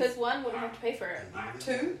free. Yes. Because one wouldn't have to pay for it.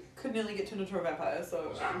 Two could nearly get turned into a vampire.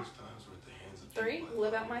 So Three,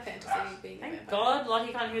 live out my fantasy of being a Thank vampire. God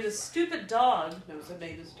Lottie can't hear this stupid dog. no, it's a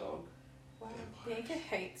neighbor's dog. Wow. Bianca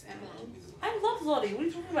hates animals. I love Lottie. What are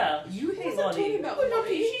you talking about? You hate What's Lottie. talking about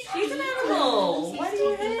Lottie? She's an animal. Why do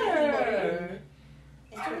you hate her?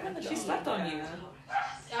 She She slept on you.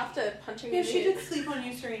 After punching Yeah, me she in the did sleep on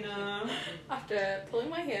you, Serena. after pulling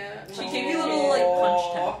my hair, She gave you a little like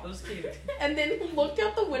punch tap. It was cute. and then looked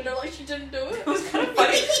out the window like she didn't do it. It was kind of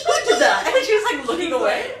funny. Who did that? And she was like looking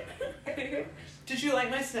away. Did you like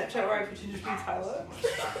my Snapchat where I pretended to be Tyler?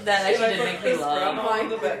 That actually Like, did make me this laugh. drama. My on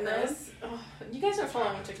the background. goodness. Oh, you guys don't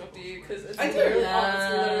follow me on TikTok, do you? Because it's I do. literally, Nah, it's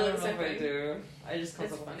I literally don't the know same if I thing. do. I just It's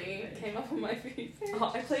constantly funny. It came up on my feed.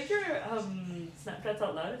 Oh, I played your Snapchats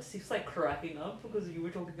out loud. She was like cracking up because you were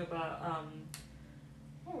talking about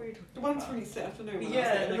what were you talking The about? ones from yesterday afternoon. When I was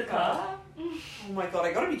Yeah, like, in the car. Oh my god,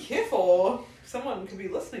 I gotta be careful. Someone could be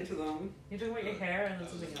listening to them. You're talking about your hair and then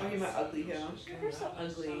something else. Oh, you meant ugly hair. Your hair's so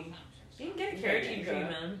ugly. You can get a keratin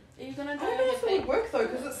treatment. Are you gonna I do don't know if it anything? would work though,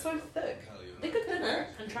 because it's so thick. They could thin it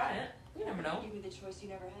and try it. You never know. Give me the choice you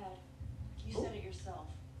never had. You said it yourself.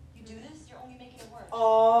 You do this, you're only making it worse.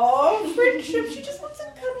 Oh, friendship. She just wants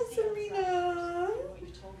a cuddle, Serena. What you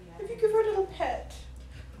told me If you give her a little pet.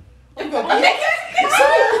 Oh Oh god. my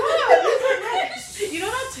You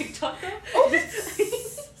know that TikTok though? Oh, Wait,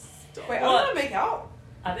 I What? want to make out.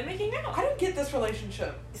 Are they making out? I don't get this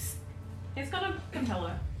relationship. He's gonna compel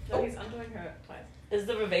her. So Oh. he's undoing her twice. Is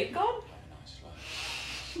the Ravate gone?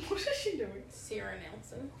 What is she doing? Sarah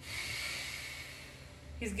Nelson.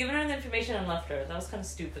 He's given her the information and left her. That was kind of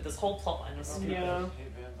stupid. This whole plot line was stupid. Yeah.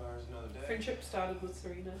 Hate vampires another day. Friendship started with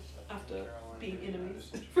Serena after Caroline, being you're enemies.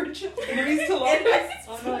 nice. Friendship enemies to lovers.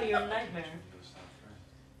 Oh no, you're a nightmare.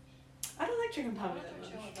 I don't like chicken parmy that much.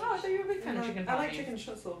 Oh, I thought you were a big fan of chicken I like parmy. chicken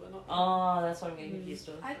schnitzel, but not. Oh, that's what I'm getting confused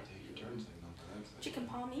with. I- Chicken Chicken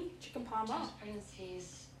palmy, chicken palma. This pregnancy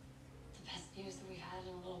is the best news that we've had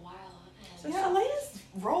in a little while. And Yeah, Elena's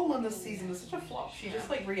role in this season is such a flop. She just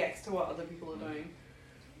like reacts to what other people are doing.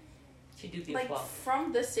 She do be a Like flop.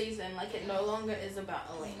 from this season, like it no longer is about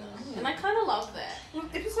Elena, and I kind of love that. Well,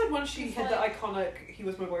 episode 1, she It's had like- the iconic "He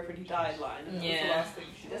was my boyfriend, he died" line, and that was the Yeah. last thing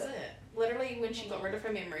she That was did. it. Literally, when she got rid of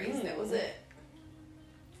her memories, that was it.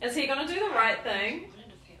 Is he gonna do the right thing?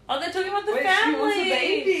 Oh, they're talking about the Wait, family. she wants a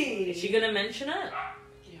baby. Is she gonna mention it?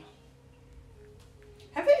 You know,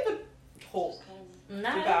 Have they ever talked just kind of. No,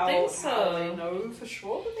 I about don't think how they so. know for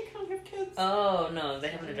sure that they can't have kids? Oh no, they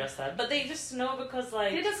haven't addressed that. But they just know because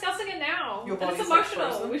like They're discussing it now. Your And it's body's, like, emotional.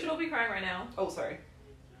 frozen. We should all be crying right now. Oh, sorry.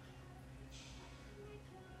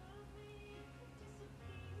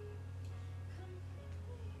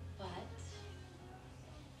 But I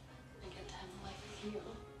get to have a life with you.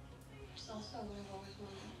 It's also what I've always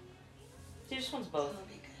wanted. she just wants So both. it'll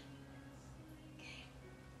be good.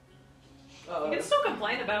 Oh. You can still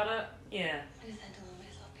complain about it. Yeah, I just had to let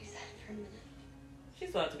myself be sad for a minute.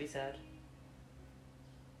 she's allowed to be sad.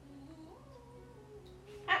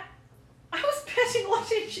 I was petting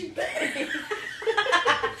Lottie and she bit me.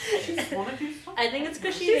 She just wanted to do something. I think it's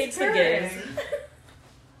because she She's hates the purring. gays. I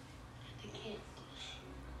can't.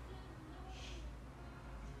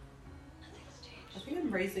 Nothing's I changed. think I'm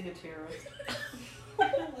raising a terrorist.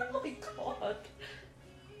 Oh my god.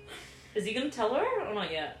 Is he gonna tell her or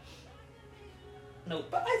not yet? Nope.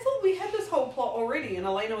 But I thought we had this whole plot already, and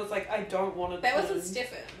Elena was like, I don't want to. That was with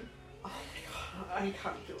Stefan. Oh my god, I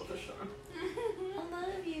can't deal with the show. I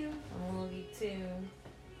love you. I love you too.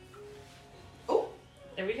 Oh,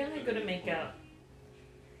 Every time they go to make out,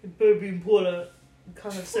 baby and Paula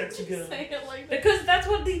can't have sex again. Say it like that. Because that's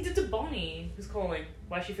what they did to Bonnie, who's calling.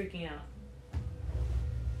 Why is she freaking out?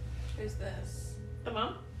 Who's this? The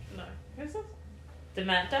mum? No. Who's this? Did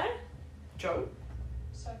Matt die? Joe?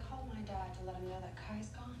 So I called my dad to let him know that Kai's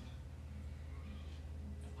gone.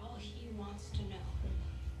 All he wants to know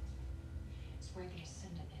is where the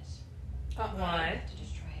Ascendant is. Why? To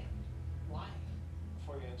destroy it. Why?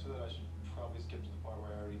 Before you answer that, I should probably skip to the part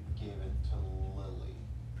where I already gave it to Lily.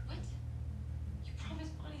 What? You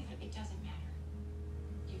promised Bonnie that it doesn't matter.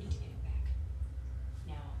 You need to get it back.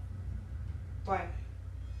 Now. Why?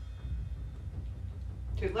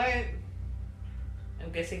 Too late.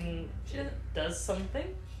 I'm guessing She doesn't. does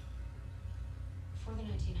something? Before the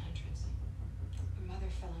 1900s, my mother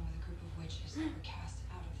fell in with a group of witches that were cast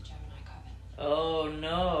out of the Gemini Coven. Oh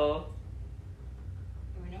no.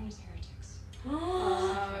 They were known as heretics.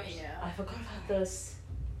 Oh, yeah. I forgot about this.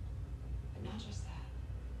 But not just that.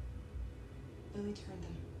 Lily turned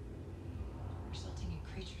them, resulting in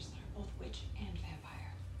creatures that are both witch and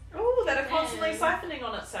vampire. Oh, that are constantly siphoning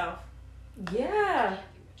on itself. Yeah.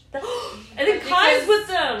 Can't be witches. And then Kai's with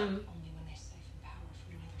them. Only when they siphon power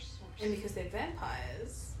from another source. And because they're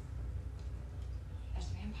vampires. As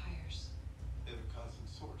vampires, They're the constant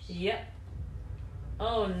source. Yep.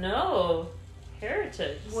 Oh no.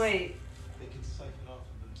 Heretics. Wait. They can siphon off of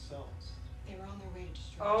themselves. they were on their way to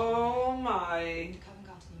destroy Oh Gemini. my. The Coven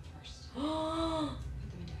got to them first. Oh. Put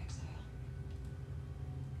them into exile.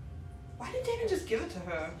 Why did David just give it to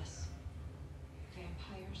her? Useless.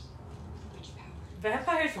 Vampires, witch power.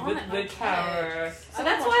 Vampires Oh, with my witch God. power. So I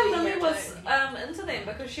that's don't why want to be Lily here was today. into them,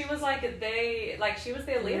 because she was like she was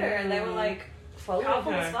their leader and they were like Follow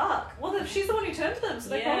powerful as her. fuck. Well, she's the one who turned them, so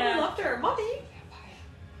they Yeah. probably loved her. Mommy. Vampire.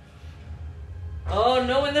 Oh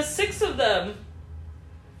no, and there's 6 of them.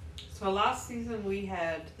 So last season we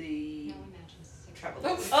had the Now imagine 6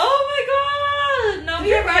 Travelers. Oh my god! Now we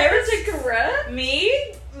You have remember heretics. Correct?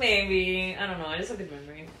 Me? Maybe. I don't know. I just have a good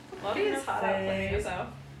memory. Lottie is hard out playing herself.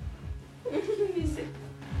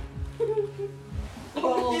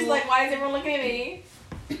 She's like, why is everyone looking at me?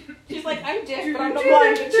 She's like, I'm deaf, but I'm not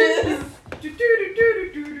blind, bitches.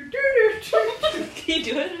 Can you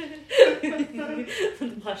do it?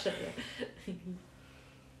 Blush at you.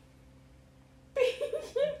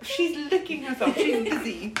 She's licking herself. She's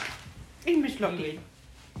busy. In Miss Lucky.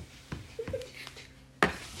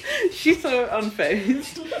 She's so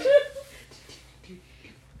unfazed.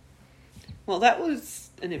 Well, that was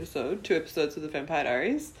an episode, 2 episodes of the Vampire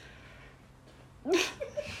Diaries. She's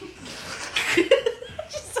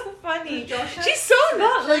so funny. Josh has She's so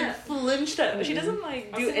not Snapchat. like flinched at. She doesn't like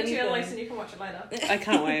I'll do send it to you, Elise, anything. and you can watch it later. I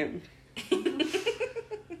can't wait.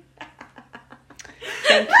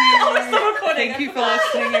 Thank you. Thank you for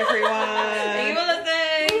listening, everyone. Thank you for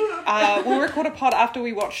listening. We'll record a pod after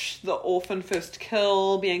we watch The Orphan First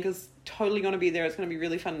Kill. Bianca's totally going to be there. It's going to be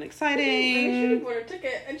really fun and She exciting. bought a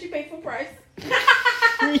ticket and she paid full price.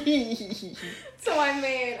 So I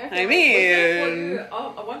mean, I feel mean- like-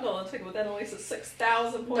 A $1 ticket with that Elise is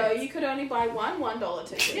 6,000 points. no, you could only buy one $1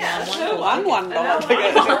 ticket. Yeah, One sure. $1 And now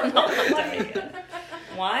ticket.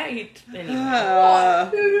 Why are you? Anyway.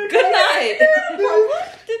 Good night.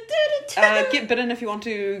 Get bitten if you want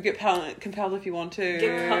to. Get compelled if you want to.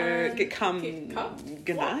 Get cum. Get cum. Get cum?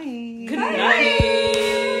 Good night. Good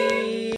night.